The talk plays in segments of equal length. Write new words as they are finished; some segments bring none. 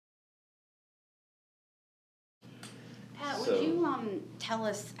Matt, would you tell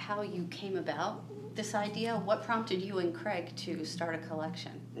us how you came about this idea? What prompted you and Craig to start a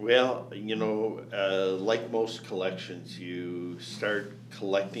collection? Well, you know, like most collections, you start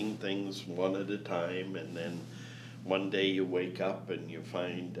collecting things one at a time, and then one day you wake up and you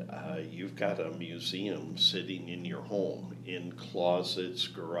find you've got a museum sitting in your home, in closets,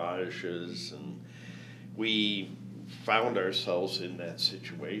 garages, and we found ourselves in that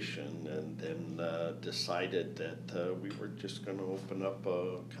situation, and then decided that we were just going to open up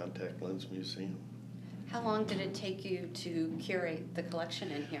a contact lens museum. How long did it take you to curate the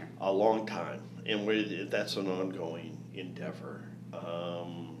collection in here? A long time, and that's an ongoing endeavor.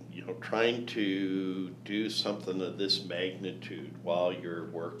 You know, trying to do something of this magnitude while you're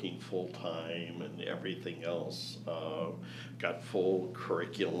working full-time and everything else, got full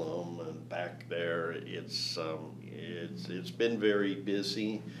curriculum, and back there it's been very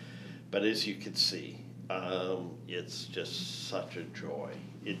busy, but as you can see, it's just such a joy.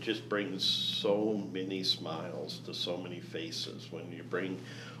 It just brings so many smiles to so many faces when you bring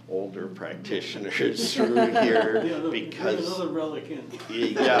older practitioners through here, because another relic in.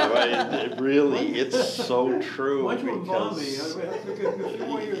 Yeah, really, it's so true. Why don't you involve me? A few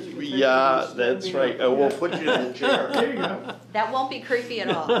more years, yeah, that's right. We'll put you in the chair. There you go. That won't be creepy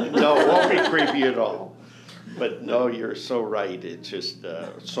at all. No, it won't be creepy at all. But no, you're so right. It's just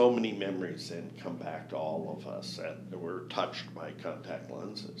so many memories then come back to all of us that were touched by contact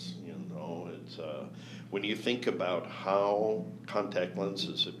lenses. You know, it's when you think about how contact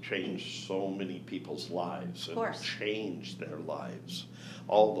lenses have changed so many people's lives and changed their lives.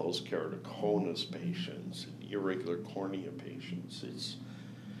 All those keratoconus patients, and irregular cornea patients.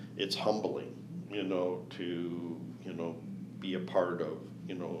 It's humbling, you know, to be a part of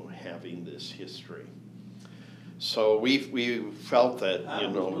having this history. So we felt that,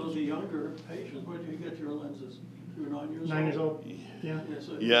 Adam was one of the younger patients. Where did you get your lenses? You were 9 years old? 9 years old, yeah.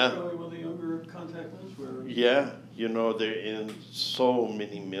 So yeah. Probably one of the younger contact lens wearers. Yeah, you know, they're in so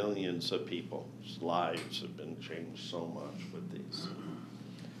many millions of people's lives have been changed so much with these.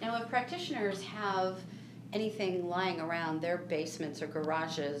 Now, if practitioners have anything lying around their basements or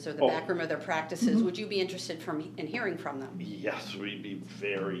garages or the back room of their practices, would you be interested in hearing from them? Yes, we'd be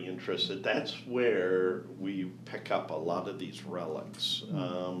very interested. That's where we pick up a lot of these relics.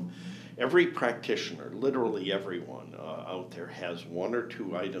 Every practitioner, literally everyone out there, has one or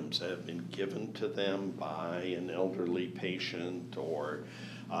two items that have been given to them by an elderly patient, or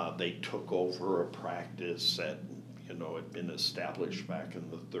they took over a practice that had been established back in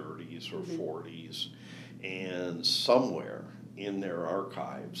the 30s or 40s. And somewhere in their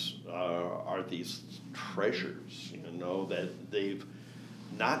archives are these treasures, that they've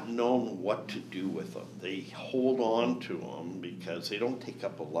not known what to do with them. They hold on to them because they don't take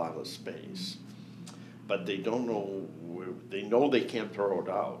up a lot of space, but they don't know they know they can't throw it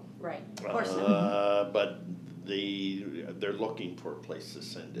out. Right, of course not. But they're looking for a place to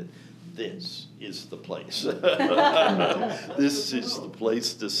send it. This is the place. This is the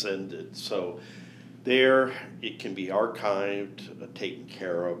place to send it. So there, it can be archived, taken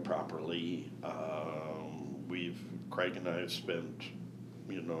care of properly. Craig and I have spent,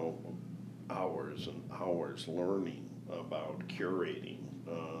 hours and hours learning about curating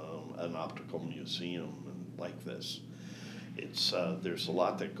an optical museum like this. There's a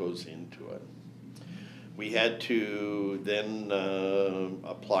lot that goes into it. We had to then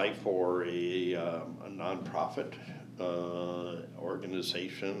apply for a nonprofit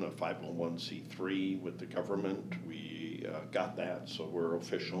organization, a 501c3 with the government. We got that, so we're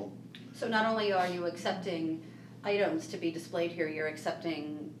official. So not only are you accepting items to be displayed here, you're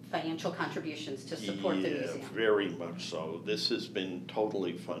accepting financial contributions to support the museum. Yeah, very much so. This has been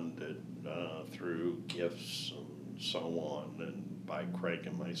totally funded through gifts and so on, and by Craig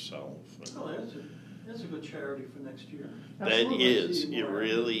and myself. That's a good charity for next year. That is, it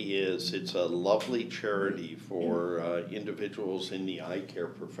really is. It's a lovely charity for individuals in the eye care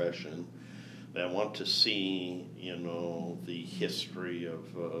profession that want to see, the history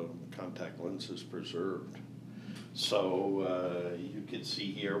of contact lenses preserved. So you can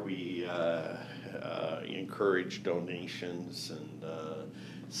see here we encourage donations, and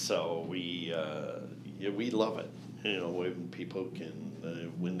so we love it. When people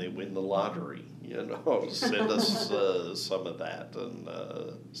can, when they win the lottery, send us some of that, and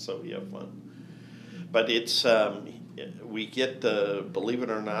so we have fun. But it's we get, believe it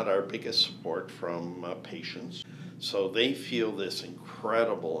or not, our biggest support from patients. So they feel this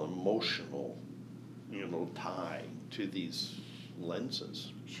incredible emotional, tie to these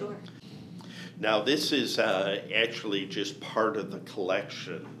lenses. Sure. Now this is actually just part of the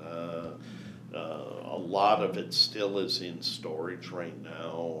collection. A lot of it still is in storage right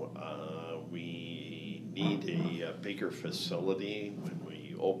now. We need a bigger facility. When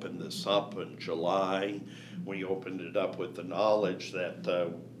we opened this up in July, we opened it up with the knowledge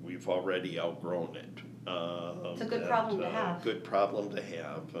that we've already outgrown it. It's a good problem to have. Good problem to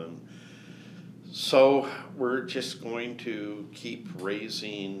have. And so we're just going to keep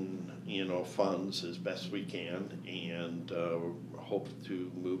raising, funds as best we can, and hope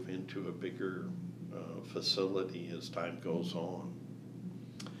to move into a bigger facility as time goes on.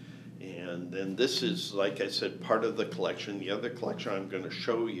 And then this is, like I said, part of the collection. The other collection I'm going to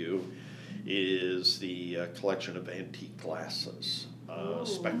show you is the collection of antique glasses,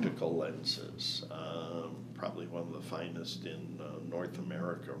 spectacle lenses. Probably one of the finest in North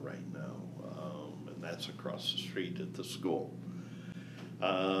America right now, and that's across the street at the school.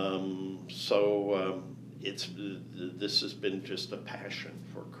 This has been just a passion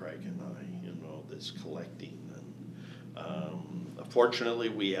for Craig and I, this collecting. And fortunately,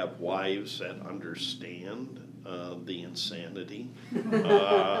 we have wives that understand the insanity,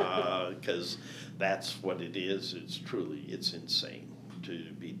 because that's what it is. It's insane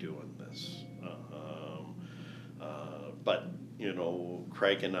to be doing this. But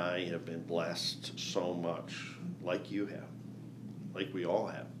Craig and I have been blessed so much, like you have, like we all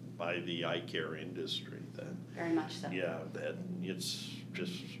have, by the eye care industry. That very much so. Yeah, that it's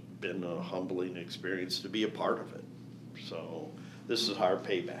just been a humbling experience to be a part of it. So this is our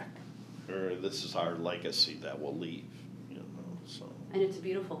payback, or this is our legacy that we'll leave. So. And it's a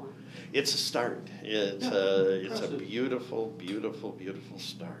beautiful one. It's a start. It's a beautiful, beautiful, beautiful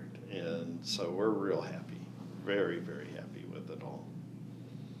start, and so we're real happy, very, very happy with it all.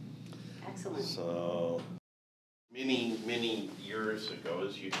 Excellent. So many, many years ago,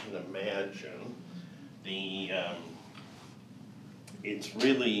 as you can imagine, it's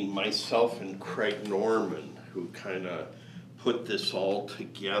really myself and Craig Norman who kind of put this all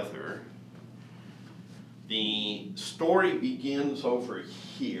together. The story begins over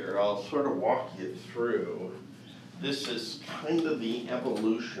here. I'll sort of walk you through. This is kind of the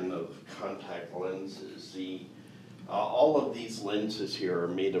evolution of contact lenses. All of these lenses here are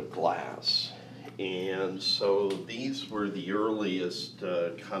made of glass. And so these were the earliest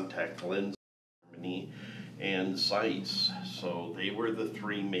contact lenses in Germany and Zeiss. So they were the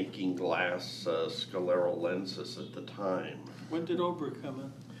three making glass scleral lenses at the time. When did Oberg come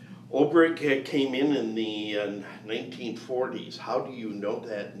in? Oberg came in the 1940s. How do you know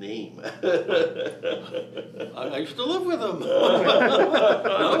that name? I used to live with him.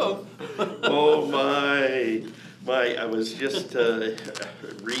 Oh my. I was just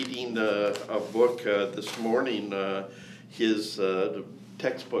reading a book this morning, his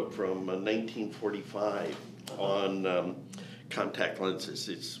textbook from 1945 on contact lenses.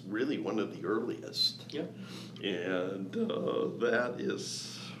 It's really one of the earliest. Yep. And that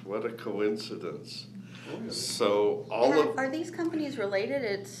is, what a coincidence. Oh, yeah. So Are these companies related?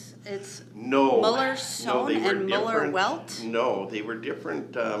 It's no, Muller Sohn and Muller Welt? No, they were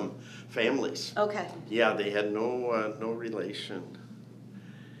different families. Okay. Yeah, they had no relation.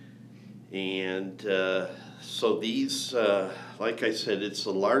 And so these, like I said, it's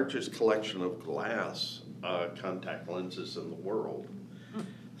the largest collection of glass contact lenses in the world.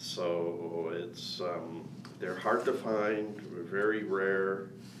 So it's they're hard to find, very rare,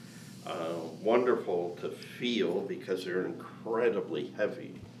 wonderful to feel because they're incredibly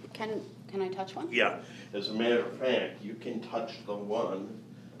heavy. Can I touch one? Yeah, as a matter of fact, you can touch the one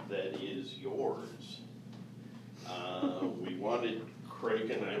that is yours.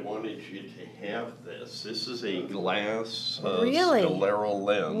 Craig and I wanted you to have this. This is a glass Really? scleral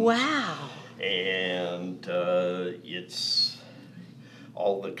lens. Wow. And it's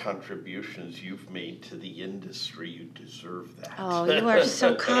all the contributions you've made to the industry. You deserve that. Oh, you are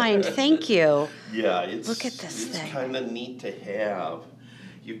so kind. Thank you. Yeah, Look at this thing. It's kind of neat to have.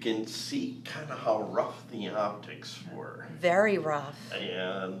 You can see kind of how rough the optics were. Very rough.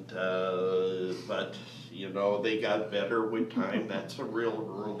 And, but, they got better with time. That's a real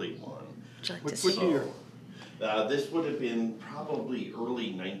early one. Would you like What to see? year? This would have been probably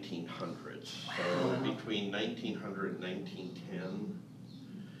early 1900s. So between 1900 and 1910.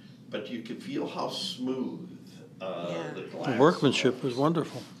 But you could feel how smooth the glass The workmanship was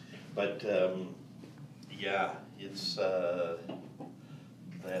wonderful. But, yeah, it's,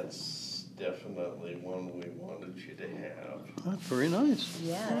 that's definitely one we wanted you to have. That's very nice.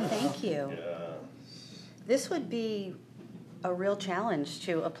 Yeah, thank you. Yeah. This would be a real challenge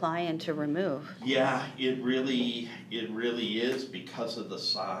to apply and to remove. Yeah, it really is because of the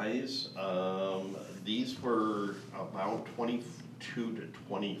size. These were about 2 to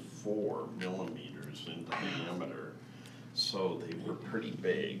 24 millimeters in diameter, so they were pretty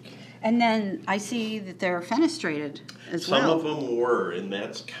big. And then I see that they're fenestrated as Some well. of them were, and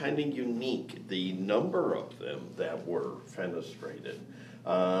that's kind of unique, the number of them that were fenestrated.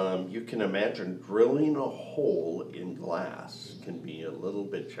 You can imagine drilling a hole in glass can be a little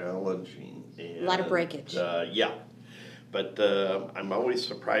bit challenging. And, A lot of breakage. Yeah, but I'm always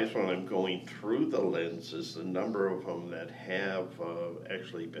surprised when I'm going through the lenses, the number of them that have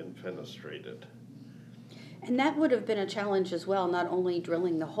actually been fenestrated. And that would have been a challenge as well, not only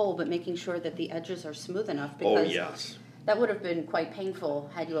drilling the hole, but making sure that the edges are smooth enough. Oh, Because yes. that would have been quite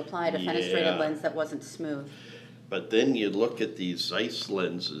painful had you applied a fenestrated Yeah. lens that wasn't smooth. But then you look at these Zeiss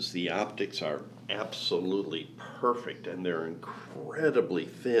lenses, the optics are absolutely perfect and they're incredibly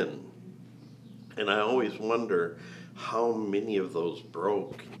thin. And I always wonder how many of those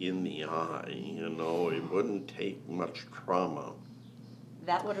broke in the eye. You know, it wouldn't take much trauma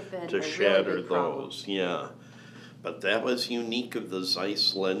That would have been to a shatter really big problem. those, yeah. But that was unique of the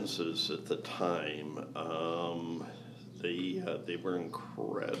Zeiss lenses at the time. They were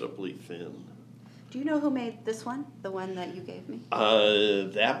incredibly thin. Do you know who made this one, the one that you gave me?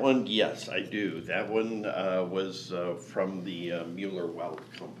 That one, yes, I do. That one was from the Mueller-Weld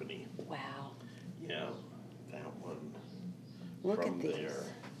company. Wow. Yeah, that one. Look from at these. there.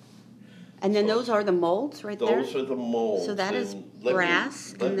 And then So those are the molds right there? Those are the molds. So that is and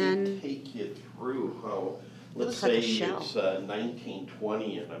brass, let and me then take you through how, let's looks like a say shell. it's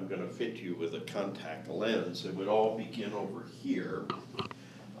 1920 and I'm gonna fit you with a contact lens. It would all begin over here.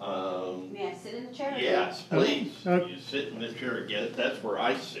 May I sit in the chair? Yes, please. Okay. You sit in the chair again. That's where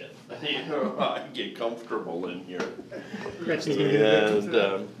I sit. You know, I get comfortable in here. Gretchyn's gonna get a And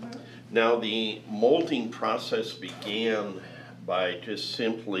victim now the molding process began by just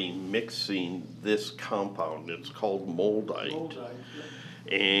simply mixing this compound. It's called moldite. Bullseye,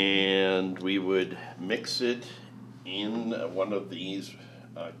 And we would mix it in one of these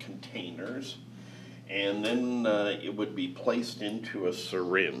containers, and then it would be placed into a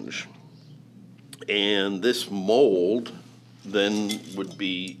syringe. And this mold then would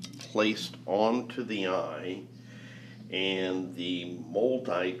be placed onto the eye, and the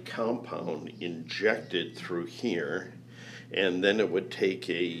moldite compound injected through here, and then it would take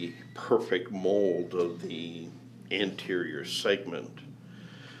a perfect mold of the anterior segment.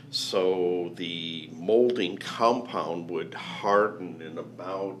 So the molding compound would harden in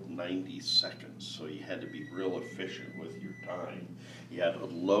about 90 seconds. So you had to be real efficient with your time. You had to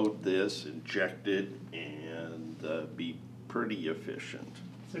load this, inject it, and be pretty efficient.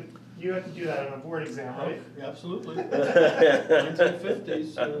 So you have to do that on a board exam, right? yeah. Absolutely.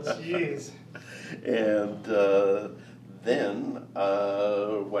 1950s. Jeez. And then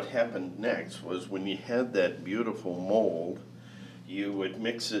what happened next was when you had that beautiful mold, you would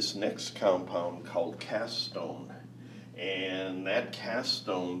mix this next compound called cast stone. And that cast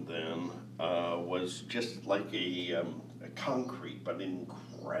stone then was just like a concrete, but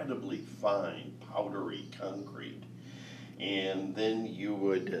incredibly fine, powdery concrete. And then you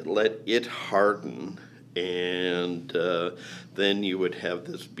would let it harden, and then you would have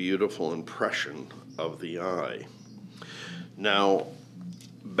this beautiful impression of the eye. Now,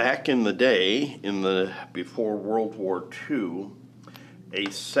 back in the day, before World War II, a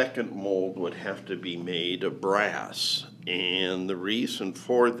second mold would have to be made of brass. And the reason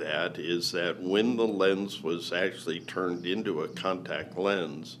for that is that when the lens was actually turned into a contact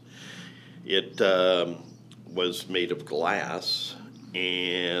lens, it was made of glass,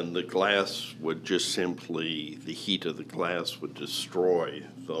 and the glass would just simply, the heat of the glass would destroy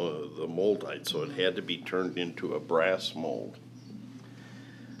the moldite, so it had to be turned into a brass mold.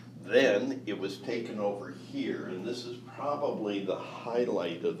 Then it was taken over here, and this is probably the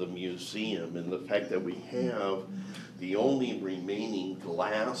highlight of the museum, in the fact that we have the only remaining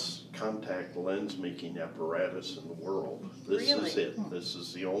glass contact lens making apparatus in the world. This is Really? it. This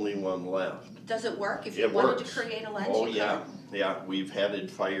is the only one left. Does it work? If you It wanted works. to create a lens, Oh, you yeah, could? yeah, we've had it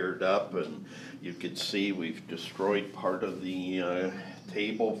fired up, and you could see we've destroyed part of the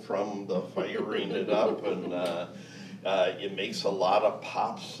table from the firing it up, and it makes a lot of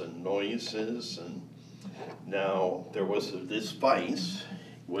pops and noises. And now there was this vise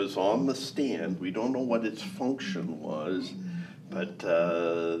was on the stand. We don't know what its function was, but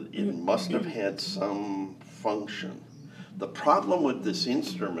it must have had some function. The problem with this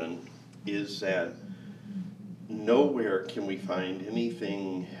instrument is that nowhere can we find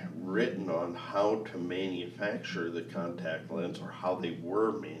anything written on how to manufacture the contact lens or how they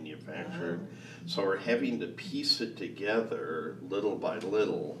were manufactured. So we're having to piece it together little by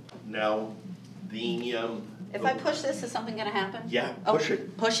little. Now, the If I push this, is something gonna happen? Yeah, Oh, push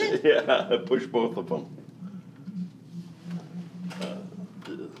it. Push it? Yeah, push both of them.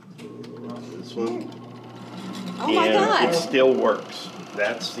 This one. Oh my And God. it still works.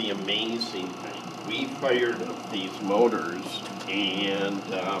 That's the amazing thing. We fired up these motors and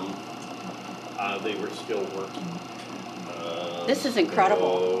they were still working. This is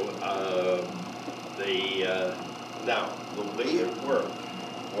incredible. So, now, the way it worked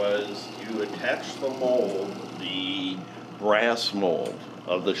was you attach the mold, the brass mold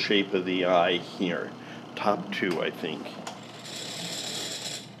of the shape of the eye here. Top two, I think.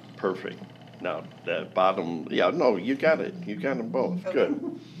 Perfect. Now, that bottom, yeah, no, you got it. You got them both. Okay.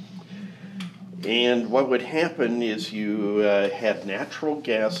 Good. And what would happen is you had natural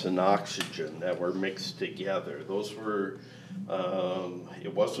gas and oxygen that were mixed together. Those were,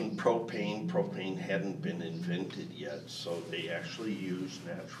 it wasn't propane. Propane hadn't been invented yet, so they actually used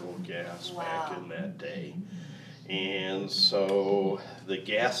natural gas back in that day. And so the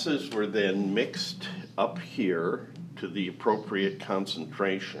gases were then mixed up here to the appropriate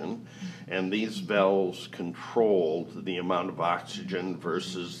concentration, and these valves controlled the amount of oxygen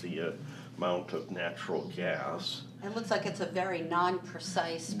versus the amount of natural gas. It looks like it's a very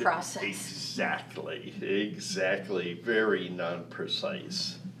non-precise process. Exactly, very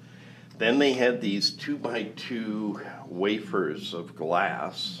non-precise. Then they had these 2x2 wafers of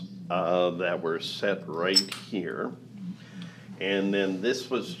glass that were set right here. And then this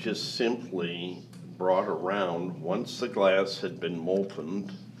was just simply brought around once the glass had been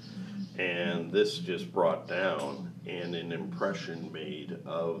molten, and this just brought down and an impression made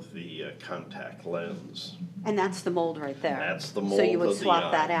of the contact lens. And that's the mold right there. That's the mold So you would of the swap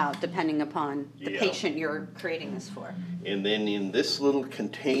eye. that out depending upon the Yeah. patient you're creating this for. And then in this little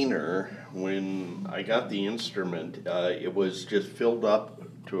container, when I got the instrument, it was just filled up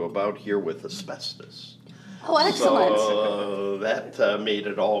to about here with asbestos. Oh, excellent. So that made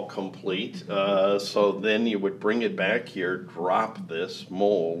it all complete. So then you would bring it back here, drop this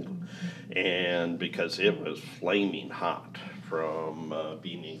mold, and because it was flaming hot from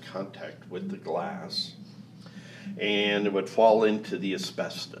being in contact with the glass, and it would fall into the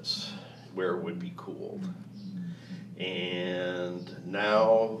asbestos where it would be cooled. And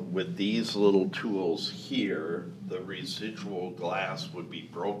now with these little tools here, the residual glass would be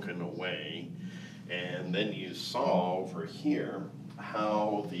broken away. And then you saw over here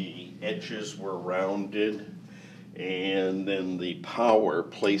how the edges were rounded, and then the power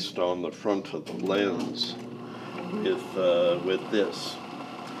placed on the front of the lens with this.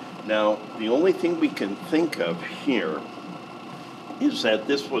 Now, the only thing we can think of here is that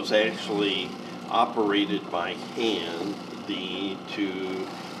this was actually operated by hand to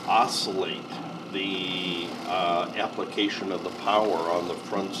oscillate the application of the power on the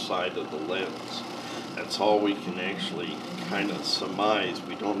front side of the lens. That's all we can actually kind of surmise.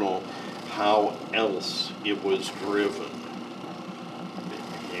 We don't know how else it was driven.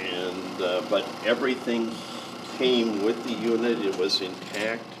 And but everything came with the unit. It was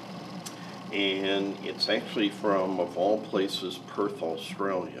intact. And it's actually from, of all places, Perth,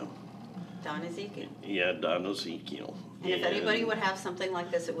 Australia. Don Ezekiel. Yeah, Don Ezekiel. And if anybody would have something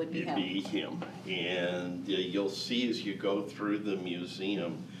like this, it would be It'd him. be him. And you'll see as you go through the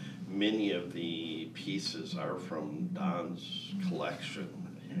museum, many of the pieces are from Don's collection.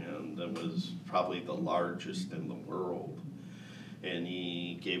 And that was probably the largest in the world. And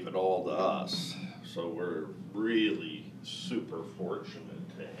he gave it all to us. So we're really super fortunate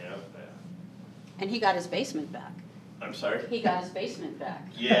to have that. And he got his basement back. I'm sorry? He got his basement back.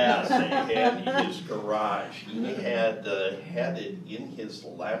 Yes, they had in his garage. He had it in his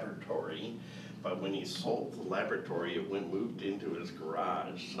laboratory, but when he sold the laboratory, it moved into his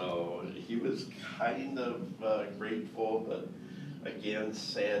garage. So he was kind of grateful, but again,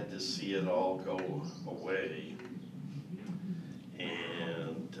 sad to see it all go away.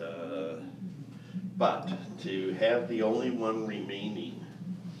 And but to have the only one remaining,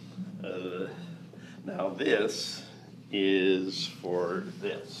 now this is for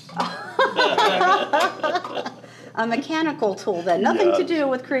this. A mechanical tool then, nothing to do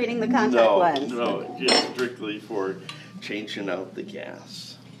with creating the contact lens. No, just strictly for changing out the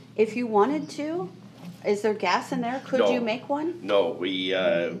gas. If you wanted to, is there gas in there? Could No. you make one? No,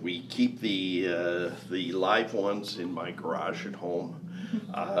 we keep the live ones in my garage at home,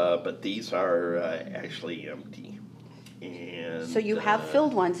 but these are actually empty. And So you have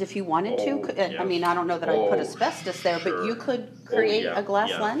filled ones if you wanted to? oh, I mean, yes. I don't know that I'd put Oh, asbestos there, but you sure. could Oh, create yeah, a glass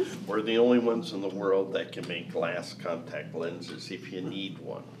yeah. lens? We're the only ones in the world that can make glass contact lenses if you need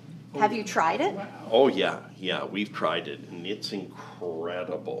one. Have you tried it? Oh, yeah, we've tried it, and it's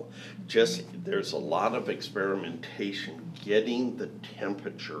incredible. Just, there's a lot of experimentation, getting the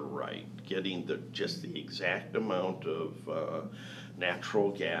temperature right, getting just the exact amount of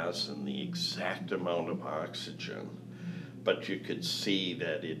natural gas and the exact amount of oxygen. But you could see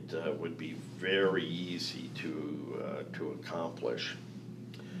that it would be very easy to accomplish.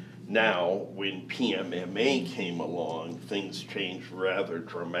 Now, when PMMA came along, things changed rather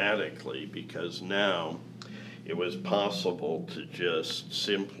dramatically, because now it was possible to just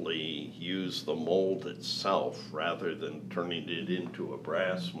simply use the mold itself rather than turning it into a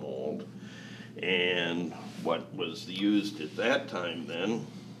brass mold. And what was used at that time then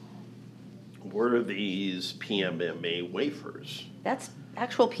were these PMMA wafers. That's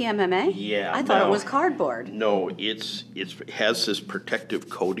actual PMMA? Yeah. I thought now, it was cardboard. No, it has this protective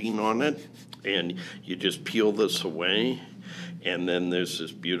coating on it, and you just peel this away, and then there's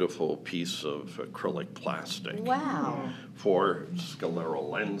this beautiful piece of acrylic plastic. Wow. For scleral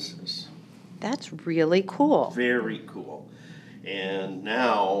lenses. That's really cool. Very cool. And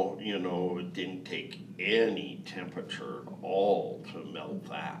now, it didn't take any temperature at all to melt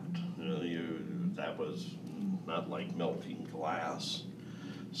that. That was not like melting glass.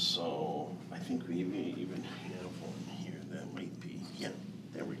 So I think we even have one here that might be, yeah,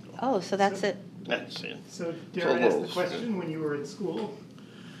 there we go. Oh, so that's it. That's it. So dare I ask the question, when you were in school,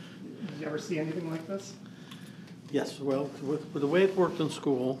 did you ever see anything like this? Yes, well, with the way it worked in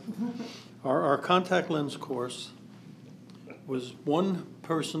school, our contact lens course was one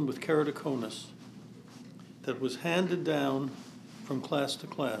person with keratoconus that was handed down from class to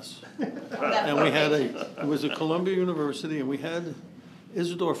class. And we had it was at Columbia University, and we had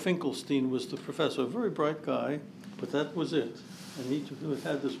Isidore Finkelstein was the professor, a very bright guy, but that was it. And he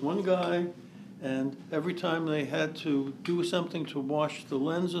had this one guy, and every time they had to do something to wash the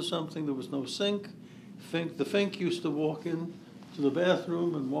lens or something, there was no sink. The Fink used to walk in to the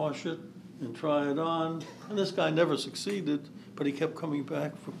bathroom and wash it and try it on. And this guy never succeeded, but he kept coming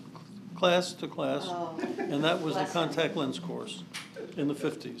back from class to class. Oh, And that was the bless him. contact lens course in the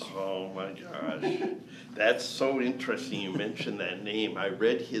 50s. Oh my gosh. That's so interesting you mentioned that name. I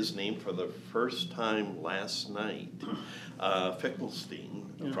read his name for the first time last night.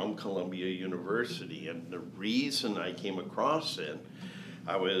 Finkelstein from Columbia University. And the reason I came across it,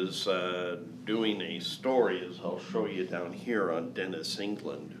 I was doing a story, as I'll show you down here, on Dennis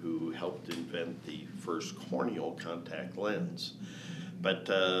England, who helped invent the first corneal contact lens. But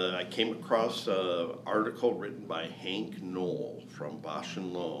I came across an article written by Hank Knoll from Bosch &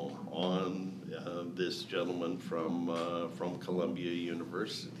 Lowe on this gentleman from Columbia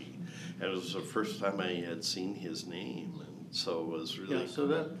University. And it was the first time I had seen his name, and so it was really So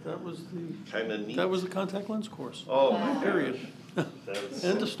that was the kind of neat. that was the contact lens course. Oh my gosh. Period. That's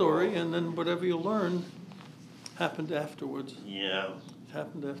End so of story, cool. and then whatever you learn happened afterwards. Yeah. It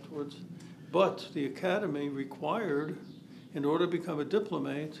happened afterwards. But the academy required, in order to become a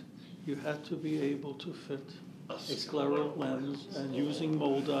diplomate, you had to be able to fit a scleral lens and using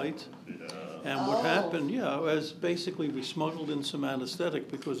moldite. And what happened, is basically we smuggled in some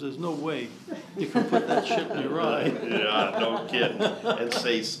anesthetic, because there's no way you can put that shit in your eye. Yeah, no kidding. And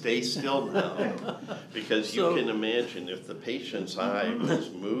say, stay still now. Because you can imagine if the patient's eye was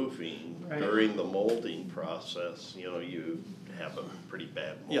moving during the molding process, you have a pretty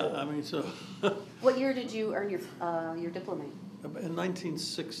bad mold. Yeah, I mean, so What year did you earn your diploma? in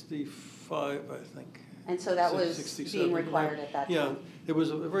 1965, I think. And so that was 67, being required at that time? Yeah, it was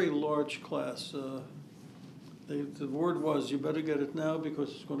a very large class. The word was, you better get it now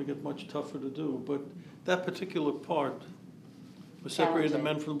because it's going to get much tougher to do. But that particular part was separating the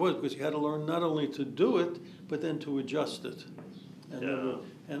men from the boys, because you had to learn not only to do it, but then to adjust it.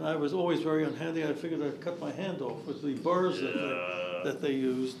 And I was always very unhandy. I figured I'd cut my hand off with the burrs that they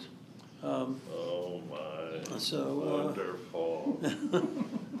used. Oh my, So, wonderful.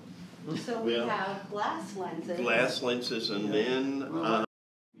 So we have glass lenses. Glass lenses, and then,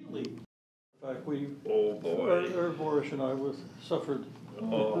 in fact, we, oh boy. Boris and I suffered.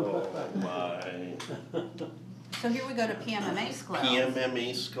 Oh my. So here we go to PMMA sclerals.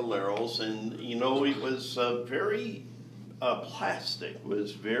 PMMA sclerals, and it was very, plastic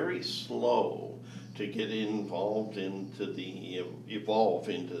was very slow to get involved evolve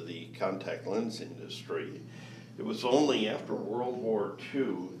into the contact lens industry. It was only after World War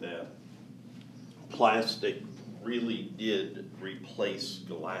II that plastic really did replace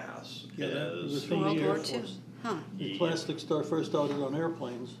glass as World War II. Huh. The plastic first started on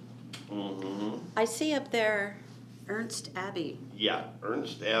airplanes. Mm-hmm. I see up there Ernst Abbey. Yeah,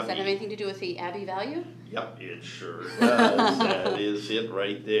 Ernst Does that have Abbey. anything to do with the Abbey value? Yep, it sure does. That is it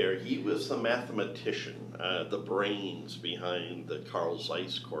right there. He was the mathematician, the brains behind the Carl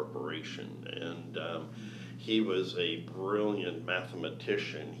Zeiss Corporation, and he was a brilliant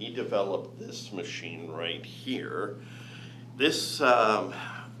mathematician. He developed this machine right here. This was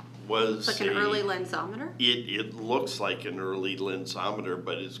It's like an early lensometer? It looks like an early lensometer,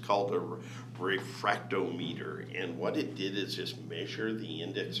 but it's called a refractometer. And what it did is just measure the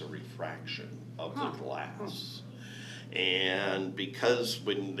index of refraction of the glass. And because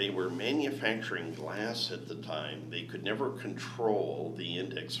when they were manufacturing glass at the time, they could never control the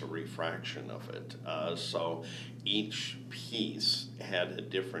index of refraction of it. So each piece had a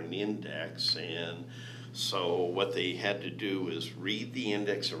different index, and so what they had to do is read the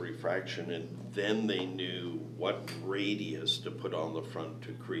index of refraction, and then they knew what radius to put on the front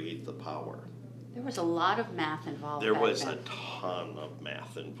to create the power. There was a lot of math involved There back was then. a ton of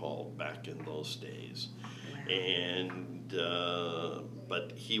math involved back in those days. Wow. And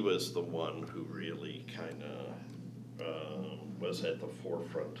but he was the one who really kind of was at the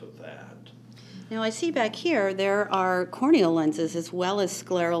forefront of that. Now I see back here there are corneal lenses as well as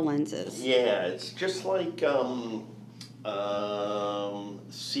scleral lenses. Yeah, it's just like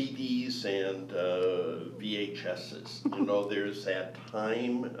CDs and VHSs. You know, there's that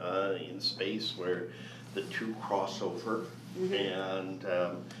time in space where the two cross over, and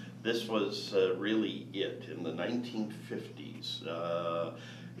this was really it. In the 1950s,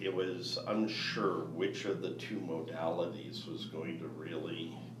 it was unsure which of the two modalities was going to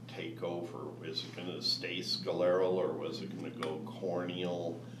really take over. Was it going to stay scleral or was it going to go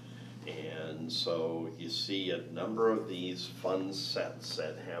corneal? And so you see a number of these fun sets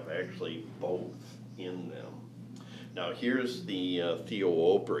that have actually both in them. Now here's the Theo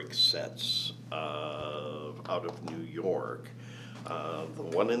Olbrich sets out of New York. The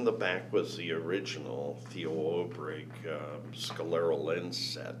one in the back was the original Theo Olbrich scleral lens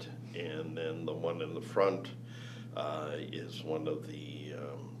set, and then the one in the front is one of the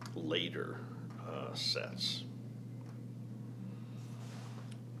later sets.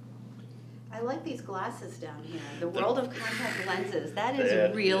 I like these glasses down here. The world of contact lenses. That is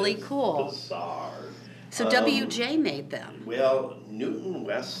That really is cool. Bizarre. So WJ made them. Well, Newton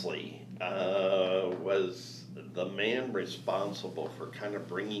Wesley was the man responsible for kind of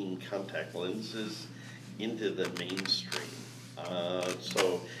bringing contact lenses into the mainstream.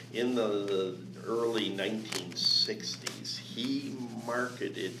 So in the early 1960s, he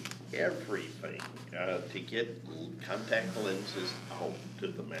marketed everything to get contact lenses out to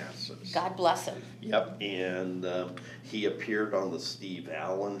the masses. God bless him. Yep, and he appeared on the Steve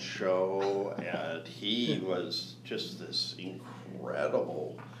Allen show, and he was just this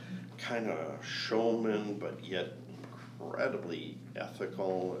incredible kind of showman, but yet incredibly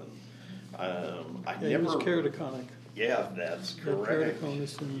ethical. And He was keratoconic. Yeah, that's He had correct.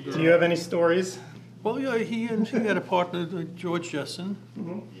 keratoconus and, Do you have any stories? well, yeah, he had a partner, George Jessen,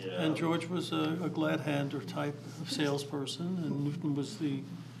 Yeah. and George was a glad-hander type of salesperson, and Newton was the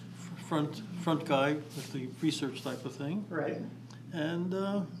front guy with the research type of thing. Right. And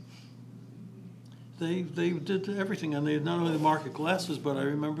they did everything, and they not only market glasses, but I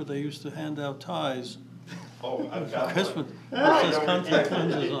remember they used to hand out ties. Oh, I've got Christmas, one. it says contact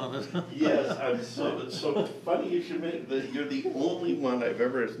lenses on it. Yes, it's so funny you should mention that. You're the only one I've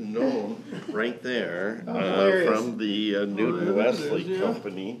ever known right there hilarious. from the Newton there it Wesley is, yeah.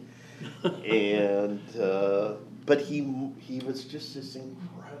 company, and but he was just this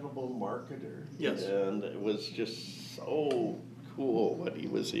incredible marketer. Yes. And it was just so cool what he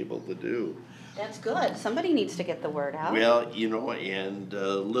was able to do. That's good. Somebody needs to get the word out. Well, you know, and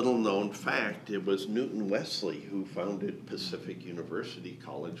little known fact, it was Newton Wesley who founded Pacific University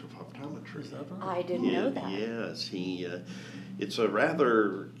College of Optometry. Is that right? I didn't know that. Yes, it's a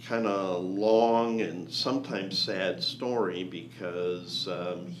rather kind of long and sometimes sad story because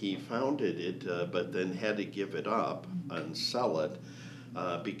he founded it, but then had to give it up and sell it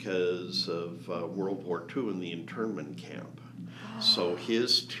because of World War II and the internment camp. So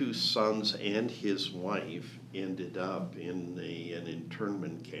his two sons and his wife ended up in an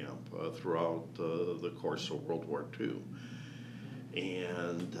internment camp throughout the course of World War II.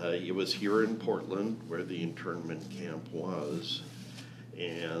 And it was here in Portland where the internment camp was.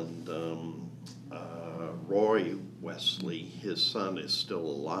 And Roy Wesley, his son, is still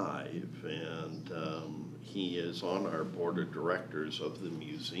alive, and he is on our board of directors of the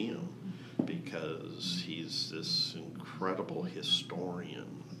museum, because he's this incredible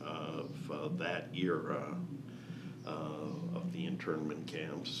historian of that era of the internment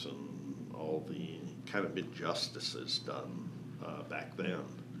camps and all the kind of injustices done back then.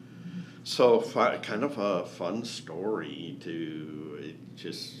 So kind of a fun story to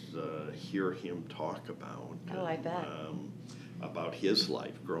just hear him talk about. Oh, I bet. About his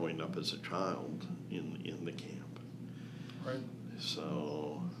life growing up as a child in the camp. Right.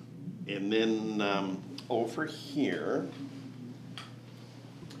 So, and then over here,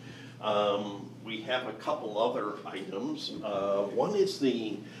 we have a couple other items. One is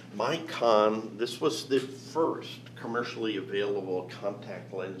the Micon. This was the first commercially available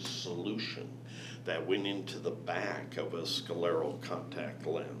contact lens solution that went into the back of a scleral contact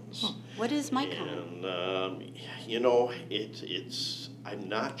lens. What is Micon? And, you know, it's, I'm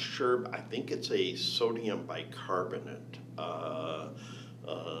not sure, I think it's a sodium bicarbonate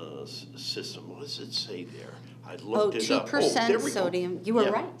system. What does it say there? I looked it up. 2% there we go. sodium. You were Yeah,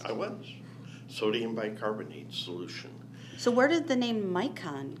 right. I was. Sodium bicarbonate solution. So where did the name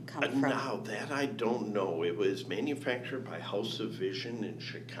Micon come from? Now, that I don't know. It was manufactured by House of Vision in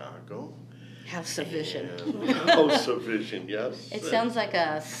Chicago. House of Vision. And House of Vision, yes. It sounds like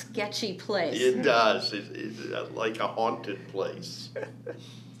a sketchy place. It does. It's like a haunted place.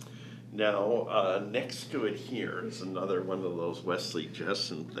 Now, next to it here is another one of those Wesley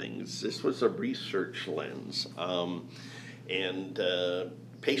Jessen things. This was a research lens. And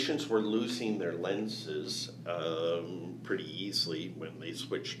patients were losing their lenses pretty easily when they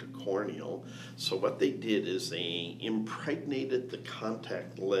switched to corneal. So what they did is they impregnated the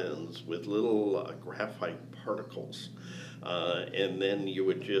contact lens with little graphite particles. And then you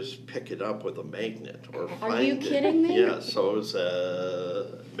would just pick it up with a magnet or find it. Are you kidding me? Yeah, so it was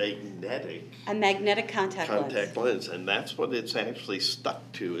a magnetic contact lens, and that's what it's actually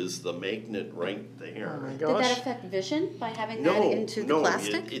stuck to, is the magnet right there. Oh my Did gosh. that affect vision by having that into the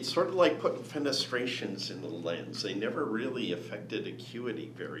plastic? It's sort of like putting fenestrations in the lens. They never really affected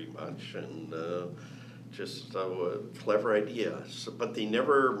acuity very much, and just a clever idea. So, but they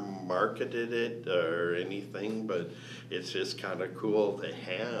never marketed it or anything, but it's just kind of cool to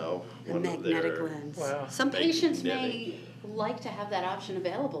have A one of their... magnetic lens. Wow. Some patients may like to have that option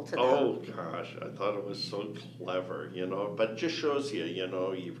available to them. Oh gosh, I thought it was so clever, you know, but it just shows you, you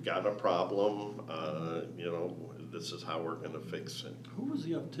know, you've got a problem, you know, this is how we're going to fix it. Who was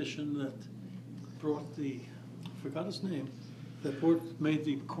the optician that brought I forgot his name, that made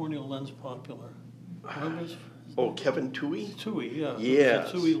the corneal lens popular? Remember his- Oh, Kevin Toohey? Toohey, yeah.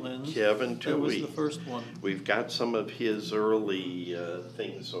 Yes, The Toohey lens. Kevin That was Toohey. the first one. We've got some of his early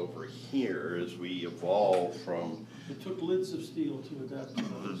things over here as we evolve from... It took lids of steel to adapt to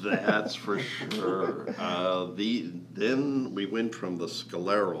those. That's for sure. Then we went from the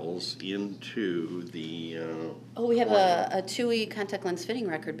scalerals into the... Oh, we have a TUI contact lens fitting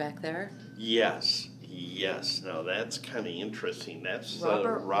record back there. Yes. Now that's kind of interesting. That's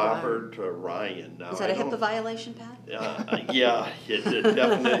Robert Ryan. Now, Is that a HIPAA violation, Pat? Yeah, it's a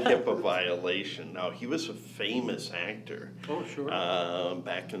definite HIPAA violation. Now, he was a famous actor. Oh, sure.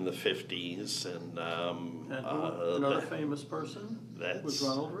 Back in the 50s. And another famous person was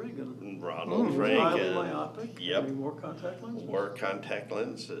Ronald Reagan. Ronald He was Reagan. highly myopic. Yep. He wore contact lenses. Wore contact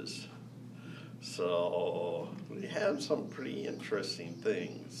lenses. So we have some pretty interesting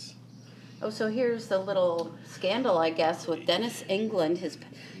things. Oh, so here's the little scandal, I guess, with Dennis England.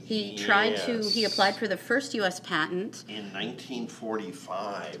 He applied for the first U.S. patent. In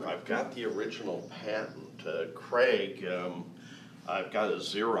 1945, I've got the original patent. Craig, I've got a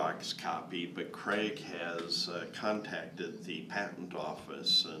Xerox copy, but Craig has contacted the patent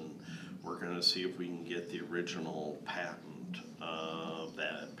office, and we're going to see if we can get the original patent,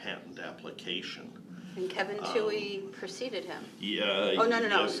 that patent application. And Kevin Toohey preceded him. Yeah. Oh,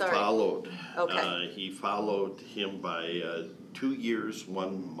 no, sorry. Followed. Okay. He followed him by 2 years,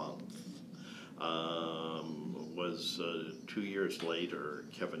 1 month. Was 2 years later,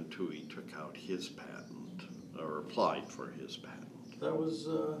 Kevin Toohey took out his patent, or applied for his patent. That was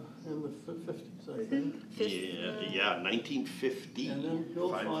in the 50s, I think. Yeah, 1950. And then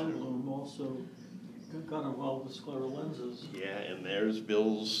Bill Feinblum also got involved with scleral lenses. Yeah, and there's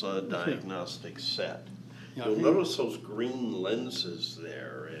Bill's diagnostic set. Yeah, You'll notice those green lenses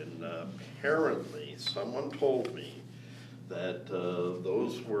there, and apparently someone told me that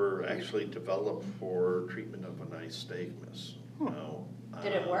those were actually developed for treatment of an nystagmus. Now,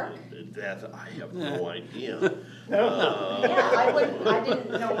 Did it work? That I have no idea. I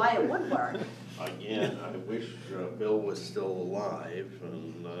didn't know why it would work. Again, I wish Bill was still alive,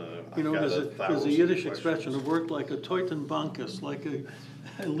 and You know, I've got there's a 1,000 Yiddish questions. expression, it worked like a Teutenbankus, like a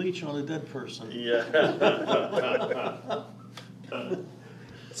leech on a dead person. Yeah.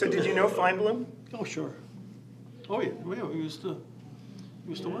 So did you know Feinblum? Oh, sure. Oh, yeah, we used to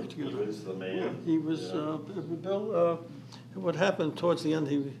used to work He together. was the man. He was, Yeah. Bill, what happened towards the end,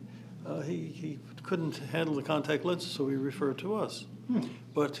 he couldn't handle the contact lenses, so he referred to us.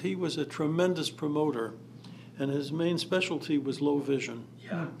 But he was a tremendous promoter, and his main specialty was low vision.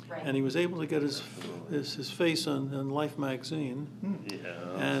 Yeah. Right. And he was able to get his face on Life magazine,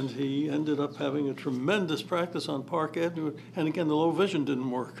 Yeah. and he ended up having a tremendous practice on Park Avenue. And again, the low vision didn't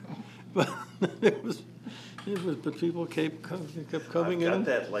work, but but people kept coming I've in. got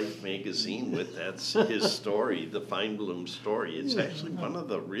that Life magazine with that's his story, the Feinblum story. It's actually one of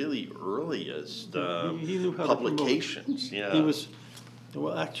the really earliest He knew how to promote. publications. Yeah. He was,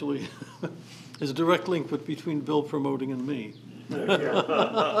 well, actually, there's a direct link between Bill promoting and me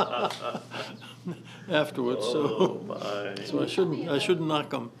afterwards. Oh, my. So I shouldn't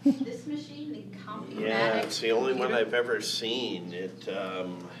knock him. This machine, the Compumatic. Yeah, it's the only one computer? I've ever seen.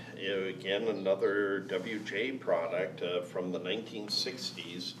 Again, another WJ product from the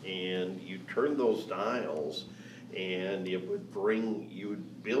 1960s, and you turn those dials, and it would you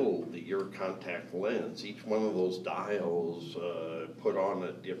would build your contact lens. Each one of those dials put on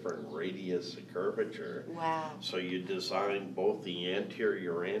a different radius of curvature. Wow. So you design both the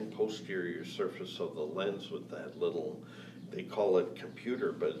anterior and posterior surface of the lens with that little, they call it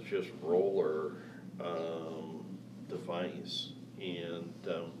computer, but it's just roller device. And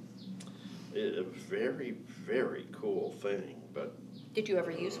a very, very cool thing, but. Did you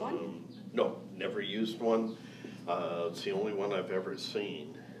ever use one? No, never used one. It's the only one I've ever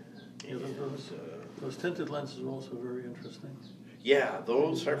seen. Yeah, those tinted lenses are also very interesting. Yeah,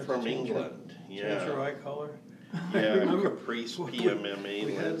 those are from Change your- England. Change your Yeah, eye color. yeah, Remember, Caprice we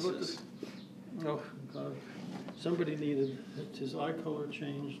PMMA had looked lenses. at- Oh, God. Somebody needed his eye color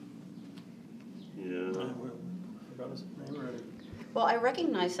changed. I Yeah. forgot his name already. Well, I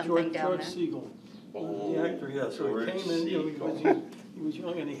recognize something down George there. Siegel, Oh, the actor, yeah. So he George came in, Siegel. he was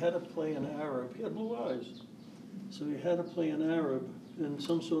young and he had to play an Arab. He had blue eyes. So he had to play an Arab in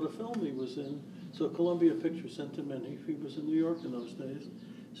some sort of film he was in. So Columbia Pictures sent him in. He was in New York in those days.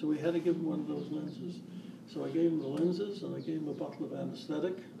 So we had to give him one of those lenses. So I gave him the lenses and I gave him a bottle of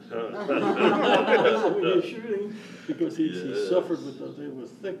anesthetic. So we were shooting because he suffered with those. They were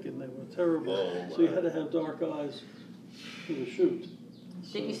thick and they were terrible. Oh, So he had to have dark eyes for the shoot.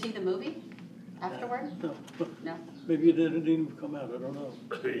 Did you see the movie afterward? No. No. Maybe it didn't even come out, I don't know.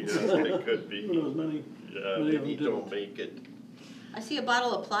 Yeah, it could be. Who knows, many Yeah, of them maybe didn't. don't make it. I see a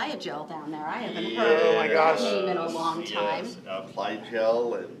bottle of Playa-Gel down there. I haven't Yeah, heard Oh my gosh. that name in a long time. Yes,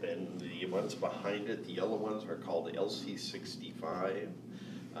 Plygel and the ones behind it, the yellow ones are called LC65.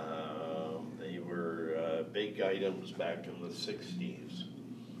 They were big items back in the 60s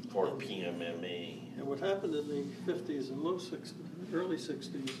for PMMA. And what happened in the 50s and early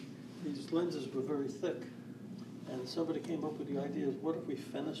 60s, these lenses were very thick. And somebody came up with the idea of what if we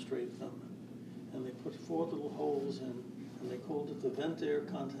fenestrate them? And they put 4 little holes in, and they called it the Ventair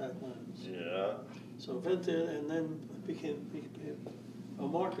contact lens. Yeah. So Ventair, and then became a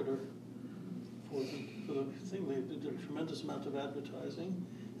marketer for the thing. They did a tremendous amount of advertising,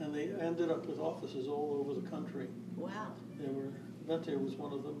 and they ended up with offices all over the country. Wow. Ventair was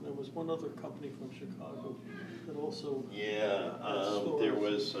one of them. There was one other company from Chicago that also, Yeah, stores. there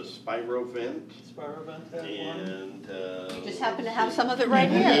was a Spirovent Spirovent had one. and. You just happen to have some of it right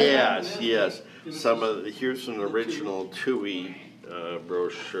here. Yes. Here's an original TUI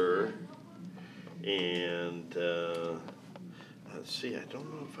brochure. And, let's see, I don't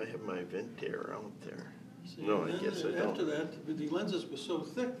know if I have my Ventair out there. See, No, and I then guess I After don't. that, the lenses were so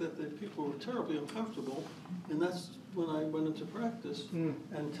thick that the people were terribly uncomfortable, and that's when I went into practice.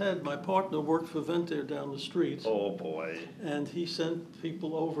 And Ted, my partner, worked for Ventair down the street, Oh, boy. and he sent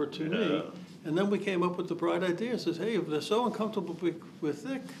people over to Yeah. me. And then we came up with the bright idea, says, hey, if they're so uncomfortable with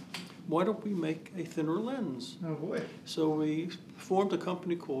thick, why don't we make a thinner lens? Oh, boy. So we formed a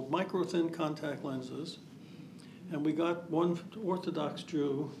company called Micro Thin Contact Lenses, and we got one Orthodox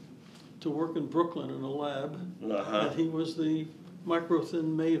Jew to work in Brooklyn in a lab, and he was the micro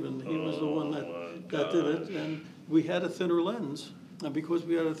thin maven. He was the one that did it, and we had a thinner lens, and because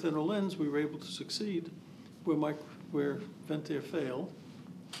we had a thinner lens, we were able to succeed where Ventair failed.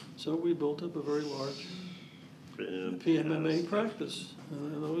 So we built up a very large PMMA practice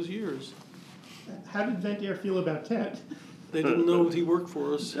in those years. How did Ventair feel about Ted? They didn't know he worked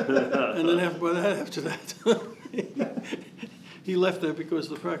for us, and then after that, he left there because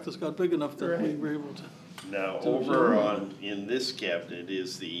the practice got big enough that we were able to. Now, over in this cabinet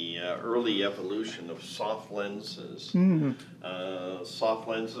is the early evolution of soft lenses. Soft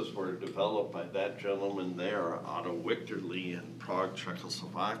lenses were developed by that gentleman there, Otto Wichterle, in Prague,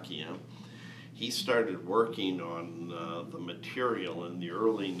 Czechoslovakia. he started working on the material in the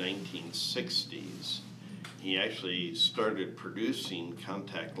early 1960s. He actually started producing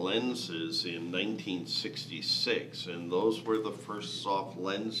contact lenses in 1966, and those were the first soft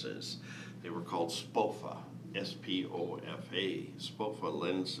lenses. They were called SPOFA, S-P-O-F-A, SPOFA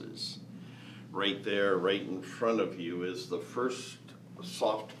lenses. Right there, right in front of you, is the first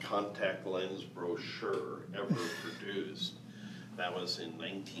soft contact lens brochure ever produced. That was in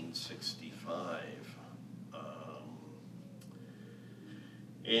 1965.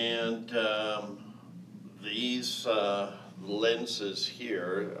 These lenses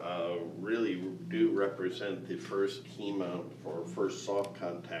here really do represent the first key mount for first soft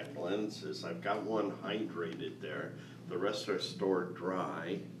contact lenses. I've got one hydrated there. The rest are stored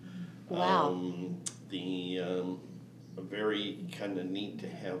dry. Wow. Very kind of neat to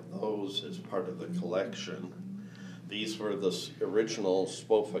have those as part of the collection. These were the original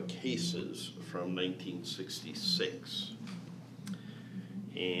SPOFA cases from 1966.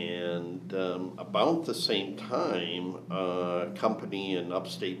 And about the same time, a company in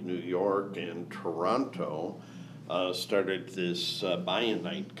upstate New York and Toronto started this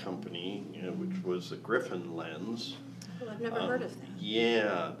Bionite company, which was a Griffin lens. Oh, I've never heard of that.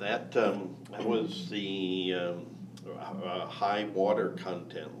 Yeah, that was the high water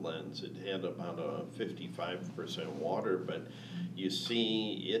content lens. It had about a 55% water, but you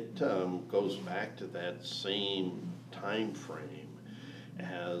see it goes back to that same time frame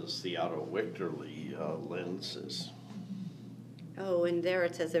as the Otto Wichterle lenses. Oh, and there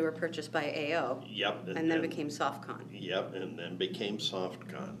it says they were purchased by AO. Yep. And then became SoftCon. Yep, and then became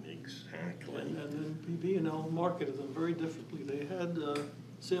SoftCon, exactly. And then B&L marketed them very differently. They had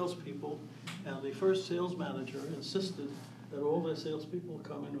salespeople, and the first sales manager insisted that all their salespeople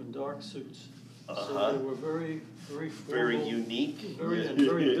come in dark suits. So they were very, very formal, very unique,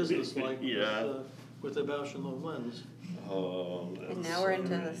 very businesslike. Yeah. With the Bausch & Lomb lens. Oh, And now we're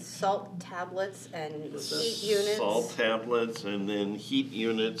into salt tablets and heat units. Salt tablets and then heat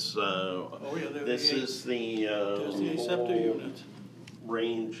units. This is the scepter unit.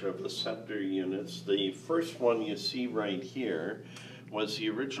 Range of the scepter units. The first one you see right here was the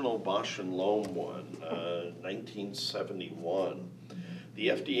original Bausch & Lomb one, 1971. The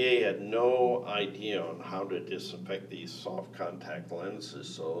FDA had no idea on how to disinfect these soft contact lenses,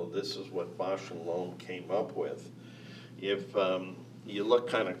 so this is what Bausch & Lomb came up with. If you look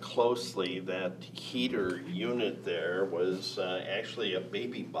kind of closely, that heater unit there was actually a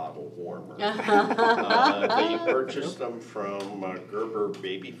baby bottle warmer. They purchased them from Gerber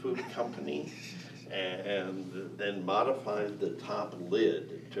Baby Food Company and then modified the top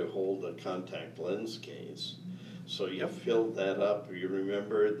lid to hold a contact lens case. So you filled that up. You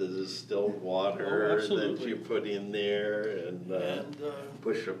remember the distilled water that you put in there and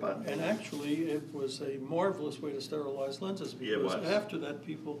push a button. And actually, it was a marvelous way to sterilize lenses because after that,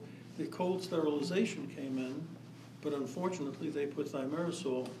 the cold sterilization came in, but unfortunately, they put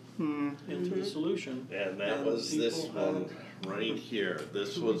thimerosal into the solution. And that was this one right here.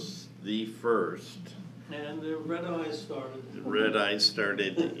 This was the first. And the red eyes started. Red eyes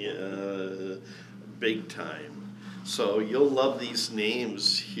started big time. So you'll love these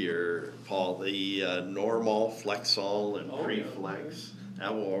names here, Paul. The Normal, Flexol, and Preflex.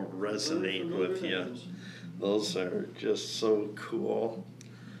 That will resonate with you. Names. Those are just so cool.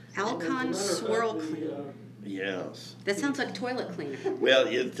 Alcon Swirl Cleaner. Yes. That sounds like toilet cleaner. Well,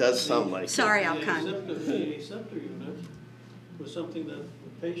 it does sound like Sorry, The Alcon. scepter unit was something that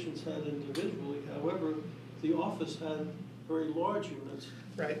the patients had individually. However, the office had very large units.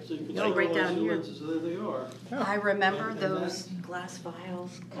 Right. So you could Oh, right sterilize down the here. lenses, so there they are. I remember And those glass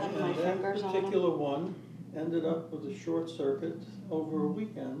vials, cut my And fingers that on them. particular one ended up with a short circuit over a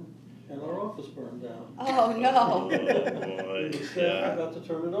weekend, and our office burned down. Oh, no. Oh, boy. The staff Yeah. forgot to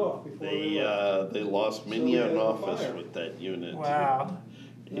turn it off before they left. They lost So many we an had a office fire. with that unit. Wow.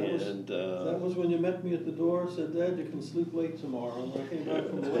 And That was when you met me at the door, said, "Dad, you can sleep late tomorrow." And I came back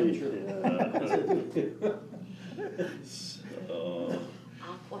from the lecture. I said, so,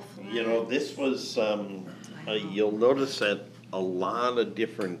 Aquaflame. you know, this was, you'll notice that a lot of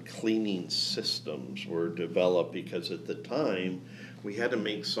different cleaning systems were developed because at the time, we had to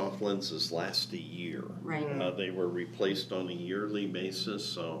make soft lenses last a year. Right. They were replaced on a yearly basis,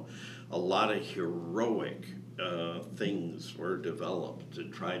 so a lot of heroic things were developed to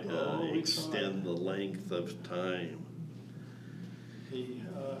try to extend the length of time.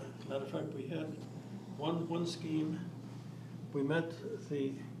 Matter of fact, we had one scheme. We met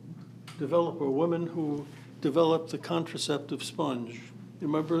the developer, a woman who developed the contraceptive sponge. You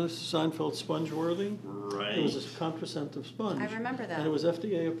remember Seinfeld Spongeworthy? Right. It was a contraceptive sponge. I remember that. And it was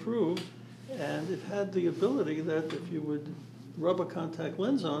FDA approved, And it had the ability that if you would rub a contact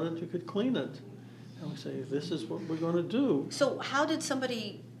lens on it, you could clean it. And we say, this is what we're going to do. So how did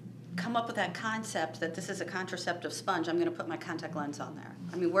somebody come up with that concept that this is a contraceptive sponge, I'm going to put my contact lens on there?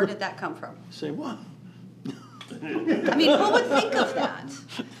 I mean, where did that come from? Say, what? I mean, who would think of that?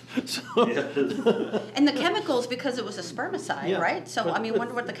 So, And the chemicals, because it was a spermicide, yeah, right? So, I mean,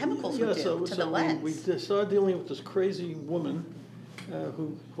 wonder what the chemicals would do to the lens. We started dealing with this crazy woman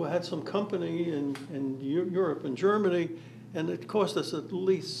who had some company in Europe and Germany, and it cost us at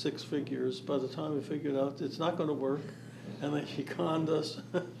least 6 figures by the time we figured out it's not going to work, and then she conned us,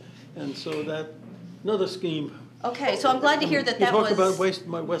 and so that, another scheme. Okay, so I'm glad to hear that You that talk was... about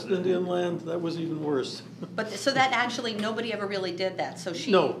my West Indian land, that was even worse. But, so that actually, nobody ever really did that, so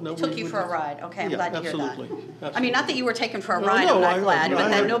she No, took you for a ride. Okay, I'm Yeah, glad to hear that. absolutely. I mean, not that you were taken for a No, ride, no, I'm not I- glad, I but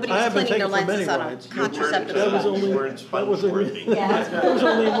that have- nobody I was have been cleaning their taken for lenses many on a rides. contraceptive That was sponge. only- weren't that was only- sponge-worthy. Yeah. That was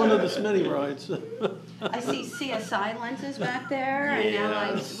only one of the many rides. I see CSI lenses back there, and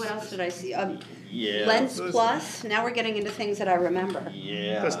now Yes. what else did I see? Yeah. Lens Plus, now we're getting into things that I remember.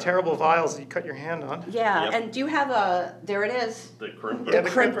 Yeah. Those terrible vials that you cut your hand on. Yeah, Yep. and do you have there it is. The crimper. The the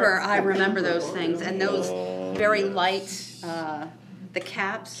crimper, crimper. I remember those things, and those Oh, very yes. light, the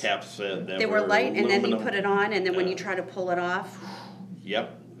caps. Caps that They were light, and then you aluminum. put it on, and then when you Yeah. try to pull it off,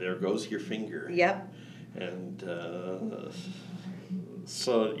 Yep, there goes your finger. yep. And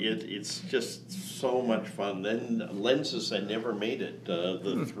so it's just so much fun. Then lenses that never made it,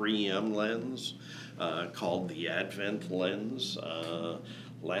 the 3M lens called the Advent lens,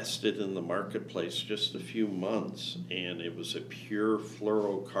 lasted in the marketplace just a few months, and it was a pure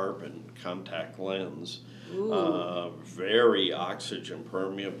fluorocarbon contact lens, very oxygen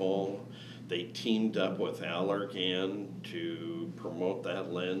permeable. They teamed up with Allergan to promote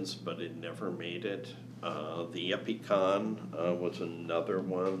that lens, but it never made it. The Epicon was another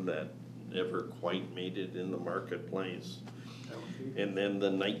one that never quite made it in the marketplace. And then the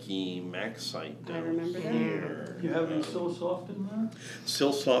Nike Maxite I down remember that. here. You have any so soft in there?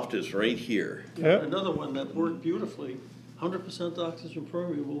 Silsoft is right here. Yep. Another one that worked beautifully, 100% oxygen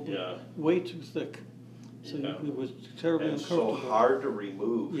permeable, but Yeah. way too thick. So Yeah. it was terribly And so uncomfortable. hard to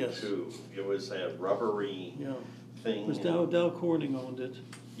remove Yes. too. It was that rubbery Yeah, thing. it was Dow Corning owned it.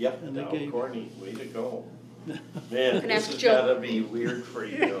 Yep, and they Dow gave- Corning, way to go. Man, Can this ask has Joe. gotta be weird for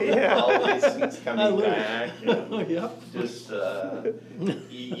you. Yeah. All these things I coming live- back and Yep. just,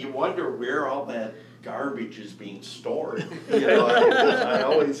 you wonder where all that garbage is being stored. You know, I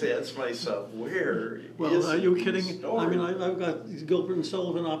always ask myself, where is Well, are you it being kidding? I stored? mean, I've got these Gilbert and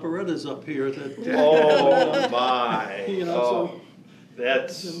Sullivan operettas up here that. Oh, my, You know, oh,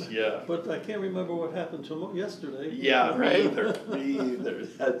 that's, yeah. But I can't remember what happened to them yesterday. Yeah, Right. me either,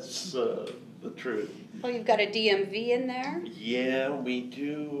 that's, the truth. Oh, you've got a DMV in there, Yeah, we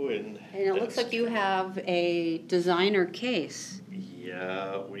do, and. and it looks that's- like you have a designer case.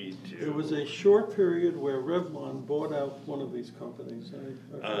 Yeah, we do. There was a short period where Revlon bought out one of these companies.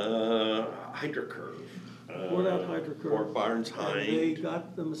 Hydrocurve. Bought out Hydrocurve. Or Barnes And they Hind.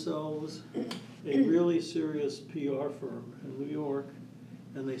 got themselves a really serious PR firm in New York,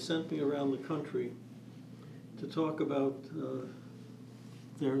 and they sent me around the country to talk about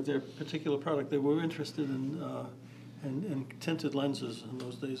their particular product. They were interested in tinted lenses in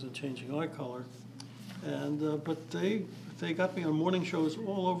those days and changing eye color, and but they got me on morning shows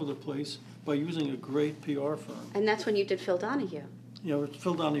all over the place by using a great PR firm. And that's when you did Phil Donahue. You know,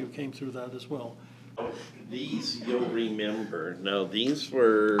 Phil Donahue came through that as well. These you'll remember. Now, these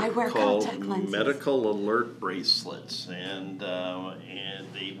were I wear called contact lenses. medical alert bracelets, and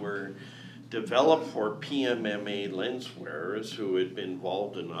they were developed for PMMA lens wearers who had been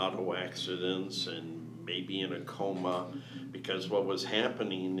involved in auto accidents and maybe in a coma, because what was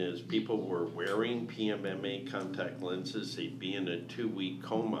happening is people were wearing PMMA contact lenses, they'd be in a 2-week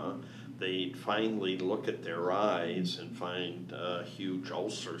coma, they'd finally look at their eyes and find a huge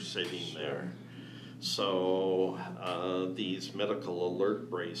ulcer sitting there. So these medical alert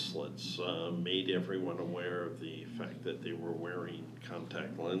bracelets made everyone aware of the fact that they were wearing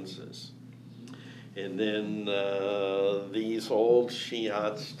contact lenses. And then these old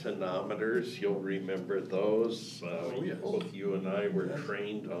Shiatz tonometers, you'll remember those. Yes. Both you and I were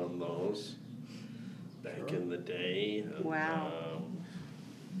trained on those back in the day. And, Wow.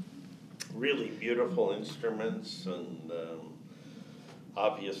 really beautiful instruments, and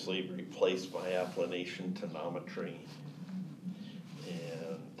obviously replaced by applanation tonometry.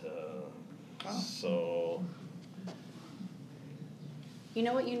 And so... You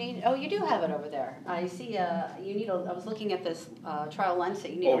know what you need? Oh, you do have it over there. I see, you need I was looking at this trial lens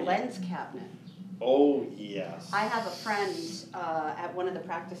set, you need Oh, a yeah. lens cabinet. Oh, yes. I have a friend at one of the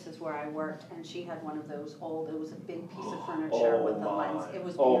practices where I worked, and she had one of those old, it was a big piece of furniture with the lens. It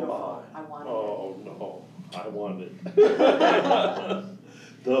was beautiful. I wanted it. Oh, no, I want it.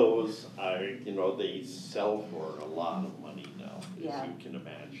 Those are, you know, they sell for a lot of money now, Yeah. as you can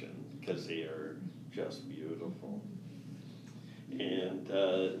imagine, because they are just beautiful. And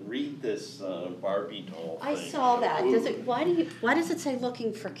read this Barbie doll I thing. saw that. Ooh. Why does it say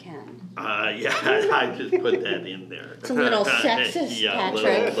looking for Ken? Yeah, I just put that in there. It's a little sexist, yeah,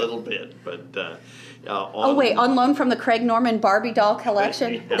 Patrick. a little bit, but. Oh wait, on loan from the Craig Norman Barbie doll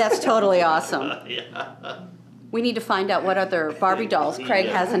collection? Yeah. That's totally awesome. Yeah. We need to find out what other Barbie dolls Craig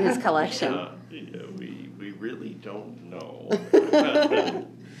Yeah. has in his collection. Yeah, we really don't know.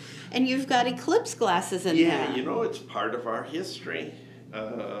 And you've got eclipse glasses in Yeah, there. you know, it's part of our history.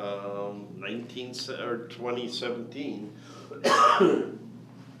 2017.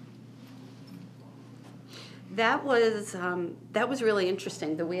 That was really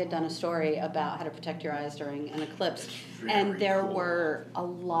interesting, that we had done a story about how to protect your eyes during an eclipse. And there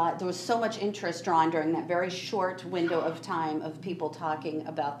was so much interest drawn during that very short window of time of people talking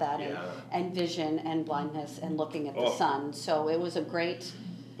about that and vision and blindness and looking at the sun. So it was a great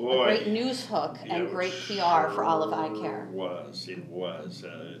news hook and great PR for all of eye care. It was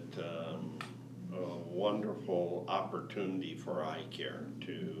a wonderful opportunity for eye care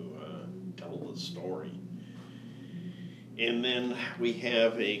to tell the story. And then we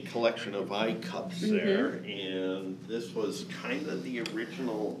have a collection of eye cups there, and this was kind of the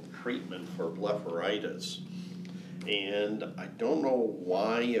original treatment for blepharitis. And I don't know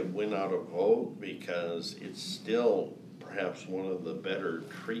why it went out of vogue, because it's still perhaps one of the better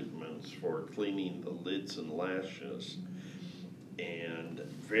treatments for cleaning the lids and lashes, and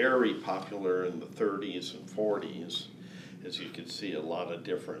very popular in the 30s and 40s. As you can see, a lot of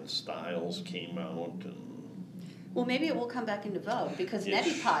different styles came out. And well, maybe it will come back into vogue, because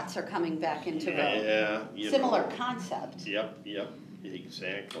neti pots are coming back into vogue. Yeah. Similar concept. Yep,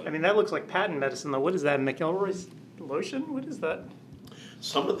 exactly. I mean, that looks like patent medicine, though. What is that, McElroy's lotion? What is that?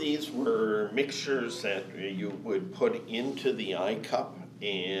 Some of these were mixtures that you would put into the eye cup,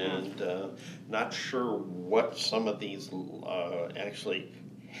 and not sure what some of these actually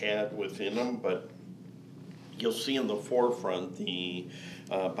had within them, but you'll see in the forefront the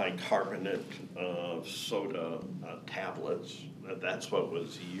bicarbonate of soda tablets. That's what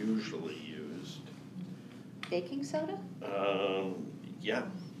was usually used. Baking soda? Yeah.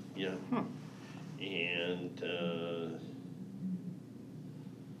 And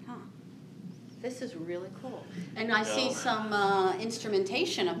this is really cool. And I see some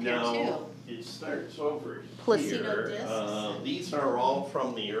instrumentation up here too. It starts over Placido here. discs. These are all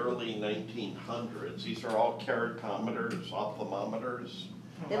from the early 1900s. These are all keratometers, ophthalmometers.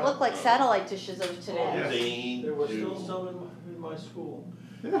 They look like satellite dishes of today. There were still some in my school.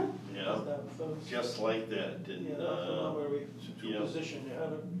 Yeah, Those, just like that. And, yeah, that thermometer yeah. position,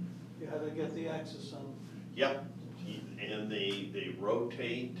 you had to get the axis on. Yep, and they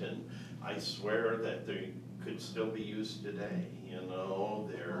rotate, and I swear that they could still be used today. You know,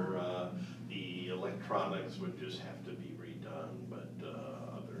 the electronics would just have to be redone, but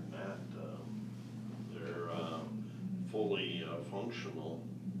other than that, they're fully functional.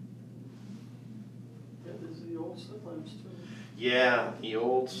 Yeah, there's the old slit lamps too. Yeah, the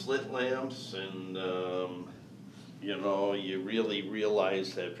old slit lamps, and you know, you really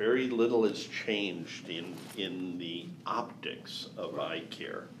realize that very little has changed in the optics of eye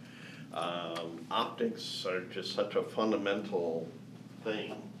care. Optics are just such a fundamental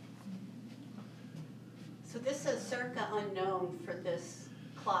thing. So this says circa unknown for this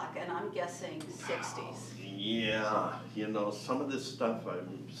clock, and I'm guessing 60s. Yeah, you know, some of this stuff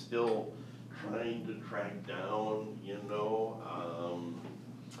I'm still trying to track down, you know.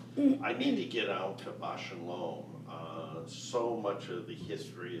 I need to get out to Bosch and Lohm. So much of the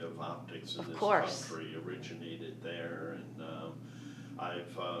history of optics in this country originated there, and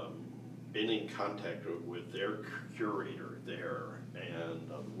I've been in contact with their curator there,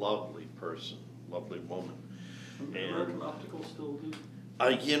 and a lovely person, lovely woman. American Optical still do.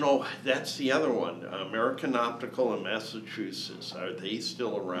 You know, that's the other one. American Optical in Massachusetts, are they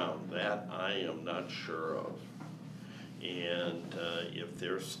still around? That I am not sure of. And if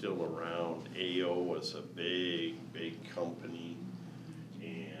they're still around, AO was a big company.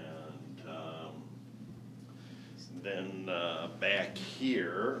 And then back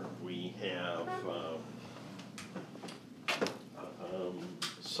here, we have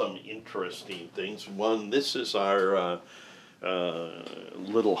some interesting things. One, this is our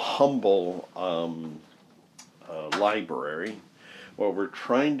little humble library. what we're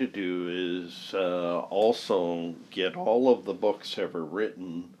trying to do is also get all of the books ever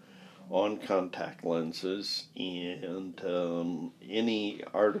written on contact lenses and any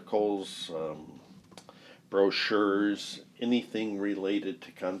articles, brochures, anything related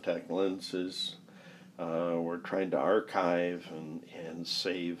to contact lenses. We're trying to archive and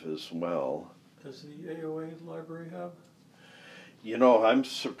save as well. Does the AOA library have? You know, I'm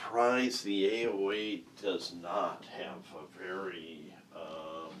surprised the AOA does not have a very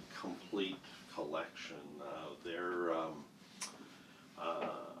complete collection.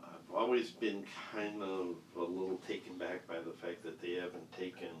 I've always been kind of a little taken back by the fact that they haven't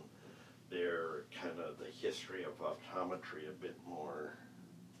taken their kind of the history of optometry a bit more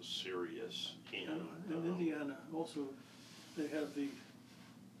serious. In Indiana, also, they have the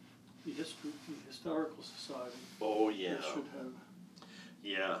Historical Society. Oh, yeah. They should have.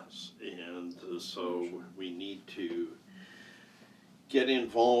 Yes, and so we need to get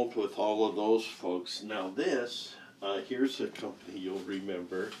involved with all of those folks. Now this, here's a company you'll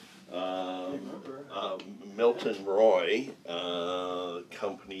remember, Milton Roy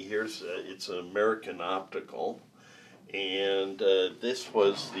company. It's American Optical, and this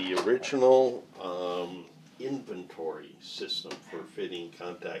was the original inventory system for fitting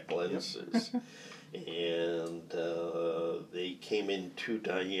contact lenses. And they came in two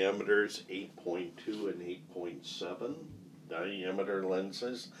diameters, 8.2 and 8.7 diameter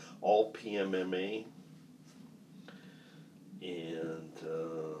lenses, all PMMA. And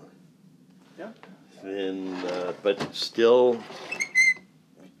then, but still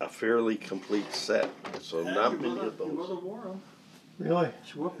a fairly complete set. So not many of those. Your mother wore them. Really?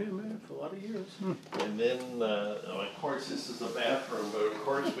 She wore PMA for a lot of years. And then, of course, this is the bathroom, but of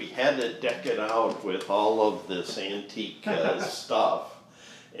course we had to deck it out with all of this antique stuff.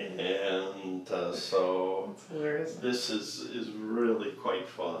 And so this is really quite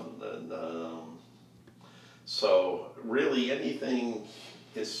fun. And so really anything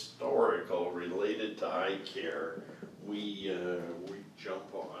historical related to eye care, we jump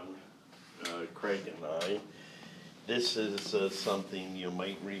on, Craig and I. This is something you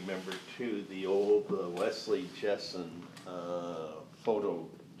might remember too, the old Wesley Jessen photo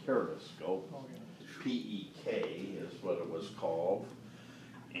periscope. Oh, yeah. PEK is what it was called.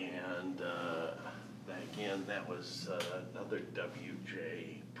 And again, that was another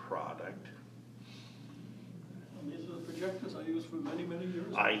WJ product. And these are the projectors I used for many, many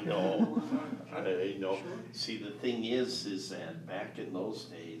years. I know. I know. Sure. See, the thing is that back in those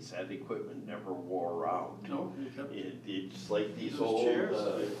days, that equipment never wore out. No, you kept It's like these Those old, chairs?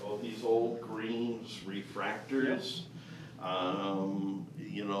 these old greens refractors.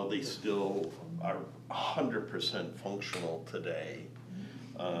 You know, they still are 100% functional today.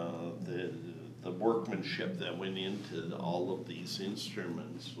 The workmanship that went into all of these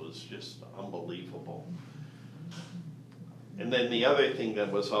instruments was just unbelievable. And then the other thing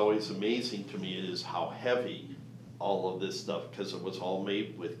that was always amazing to me is how heavy all of this stuff, because it was all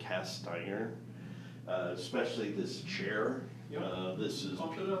made with cast iron, especially this chair. This is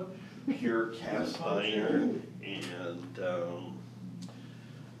pure cast iron, and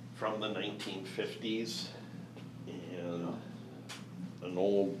from the 1950s, and an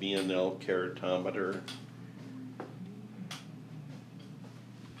old B&L keratometer.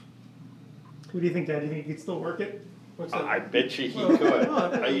 What do you think, Dad? Do you think you could still work it? What's that? I bet you he Well, could.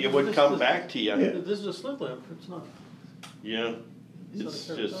 no, It would this- come this- back to you. This is a slit lamp, it's not. Yeah, It's it's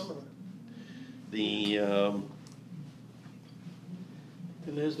not a just keratometer. the And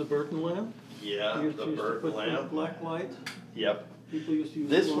there's the Burton lamp. yeah, You used the to Burton put lamp. black light. Yep. People used to use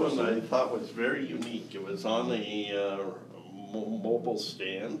This fluorescent. one I thought was very unique. It was on a mobile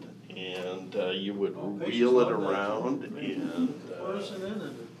stand, and you would Patients wheel it love that. around, They and put fluorescent in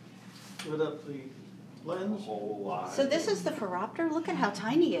and it lit up the a lens. whole lot. So this is the Phoropter? Look at how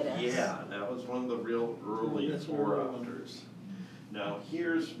tiny it is. Yeah, that was one of the real early That's an early one. Phoropters. Now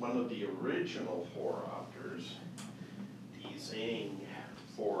here's one of the original Phoropters, Zhang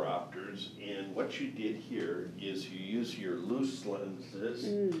Phoropters, and what you did here is you use your loose lenses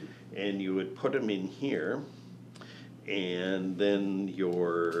and you would put them in here, and then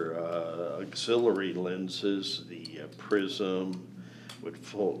your auxiliary lenses, the prism, would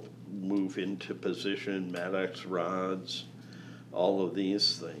move into position, Maddox rods, all of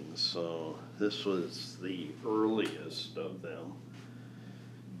these things. So this was the earliest of them.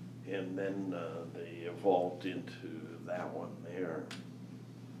 And then they evolved into that one there.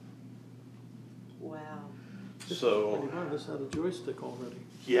 Wow. So, This had a joystick already.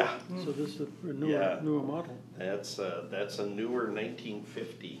 yeah, So this is a Yeah. newer model. that's a newer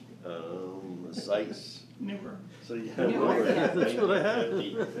 1950 Zeiss newer. So you That's what I had.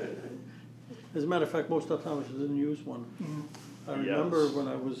 As a matter of fact, most optometrists didn't use one. I remember when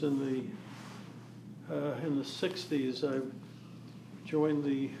I was in the 60s, I joined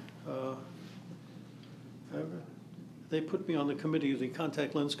they put me on the committee, the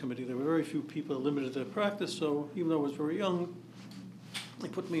contact lens committee. There were very few people that limited their practice, so even though I was very young, they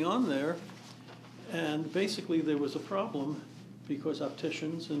put me on there. And basically there was a problem because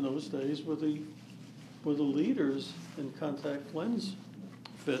opticians in those days were the leaders in contact lens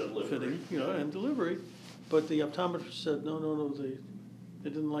fitting, and delivery. But the optometrist said, no, they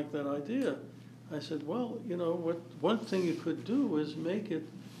didn't like that idea. I said, well, one thing you could do is make it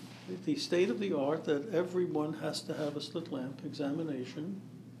the state of the art that everyone has to have a slit lamp examination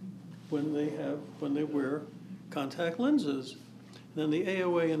when they wear contact lenses. And then the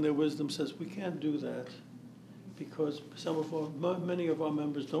AOA in their wisdom says, we can't do that because many of our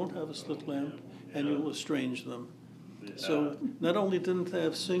members don't have a slit lamp and you'll estrange them. So not only didn't they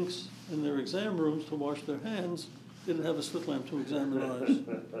have sinks in their exam rooms to wash their hands, they didn't have a slit lamp to examine eyes.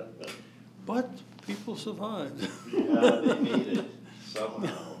 But people survived. Yeah, they need it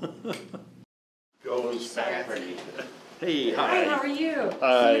somehow. Goes back. Hey, hi. Hi, how are you?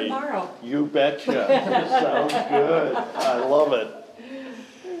 Hi. See you tomorrow. You betcha. Sounds good. I love it.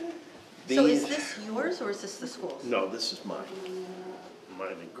 So is this yours or is this the school's? No, this is mine.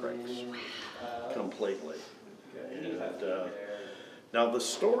 Mine and Craig's. Completely. And now the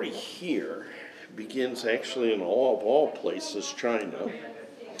story here begins actually in all places, China.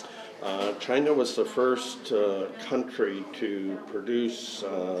 China was the first country to produce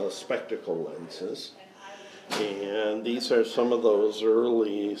spectacle lenses. And these are some of those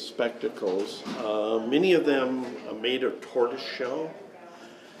early spectacles. Many of them are made of tortoiseshell,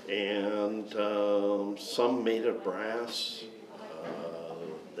 and some made of brass.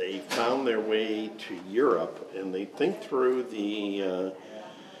 They found their way to Europe, and they think through the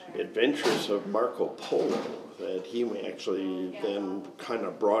adventures of Marco Polo, that he actually then kind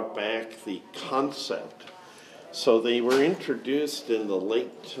of brought back the concept. So they were introduced in the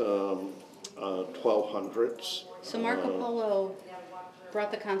late 1200s. So Marco Polo brought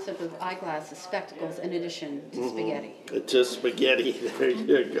the concept of eyeglasses, spectacles, in addition to spaghetti. To spaghetti, there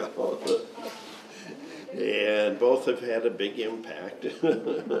you go. And both have had a big impact.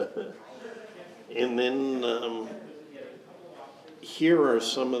 And then here are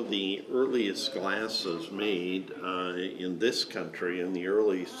some of the earliest glasses made in this country in the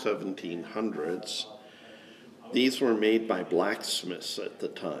early 1700s. These were made by blacksmiths at the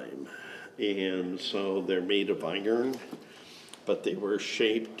time. And so they're made of iron, but they were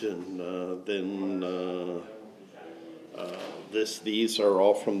shaped, and these are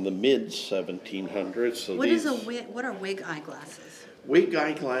all from the mid 1700s. So What are wig eyeglasses? Wig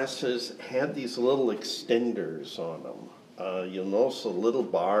eyeglasses had these little extenders on them. You'll notice the little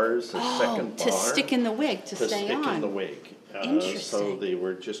bars, the second bar. To stick in the wig, to stay on. To stick in the wig. Interesting. So they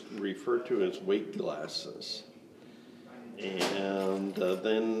were just referred to as wig glasses. And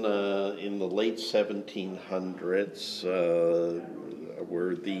then in the late 1700s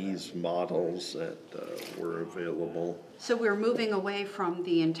were these models that were available. So we're moving away from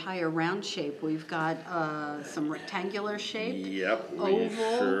the entire round shape. We've got some rectangular shape. Yep, we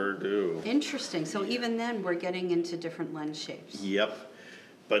oval. sure do. Interesting. So even then we're getting into different lens shapes. Yep.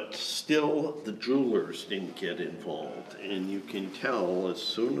 But still, the jewelers didn't get involved. And you can tell as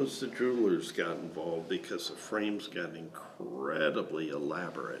soon as the jewelers got involved, because the frames got incredibly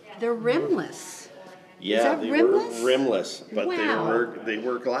elaborate. They're rimless. Yeah, that they rimless? were rimless, but Wow. they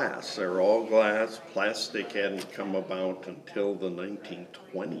were glass. They're all glass. Plastic hadn't come about until the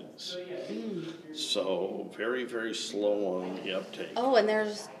 1920s. So very, very slow on the uptake. Oh, and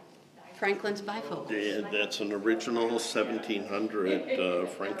there's Franklin's bifocals. And that's an original 1700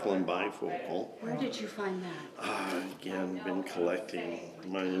 Franklin bifocal. Where did you find that? Again, been collecting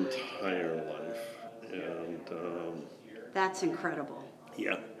my entire life, and That's incredible.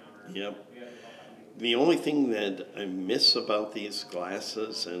 yep. The only thing that I miss about these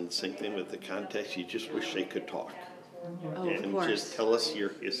glasses, and same thing with the contacts, you just wish they could talk. Oh, of And course. just tell us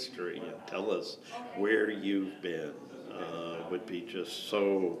your history and tell us where you've been. Would be just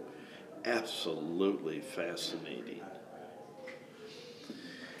so absolutely fascinating.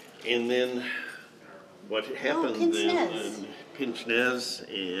 And then what happened then in pince nez,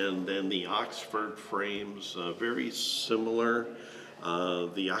 and then the Oxford frames, very similar.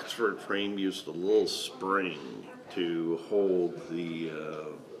 The Oxford frame used a little spring to hold the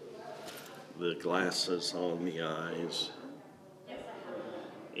glasses on the eyes.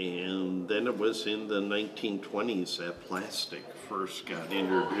 And then it was in the 1920s that plastic first got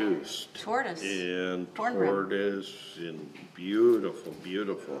introduced. Tortoise. And Horn rim. tortoise, and beautiful,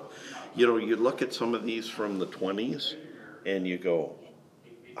 beautiful. You know, you look at some of these from the 20s and you go,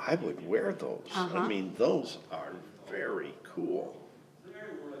 I would wear those. I mean, those are very cool.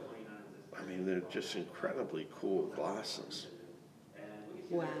 I mean, they're just incredibly cool glasses.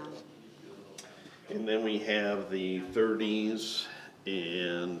 Wow. And then we have the 30s,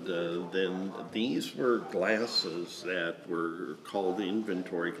 and then these were glasses that were called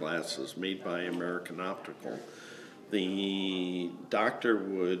inventory glasses made by American Optical. The doctor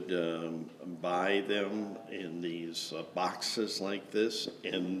would buy them in these boxes like this,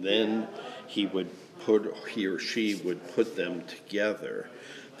 and then he or she would put them together.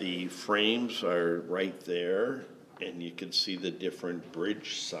 The frames are right there, and you can see the different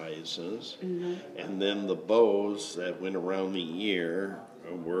bridge sizes. And then the bows that went around the ear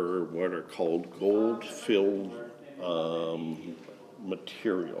were what are called gold-filled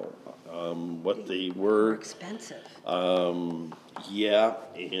material. What they were, Expensive. yeah,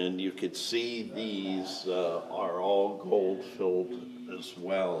 and you could see these are all gold-filled as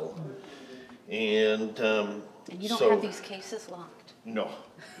well. And And you don't so, have these cases locked? no.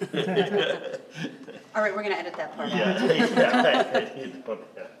 All right, we're going to edit that part out. Yeah, you don't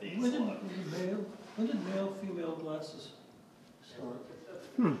have these locked. When did male, female glasses start?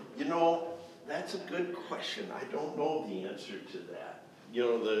 You know, that's a good question. I don't know the answer to that. You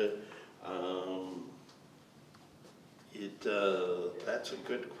know, that's a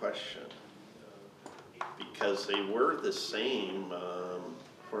good question. Because they were the same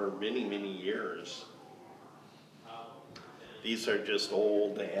for many, many years. These are just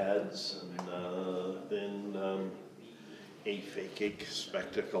old ads, and then aphakic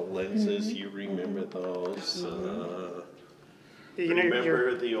spectacle lenses. You remember those? You know,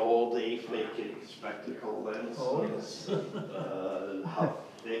 remember the old aphakic spectacle lenses? How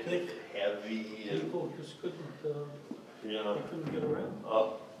thick and heavy, and People just couldn't, you know. they couldn't get around.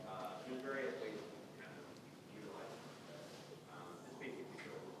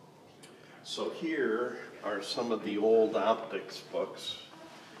 So here are some of the old optics books.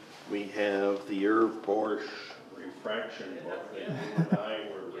 We have the Irv Bosch refraction book that you and I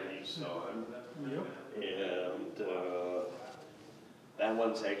were raised on. Yep. And that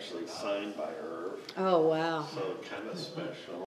one's actually signed by Irv, Oh, wow. so kind of special.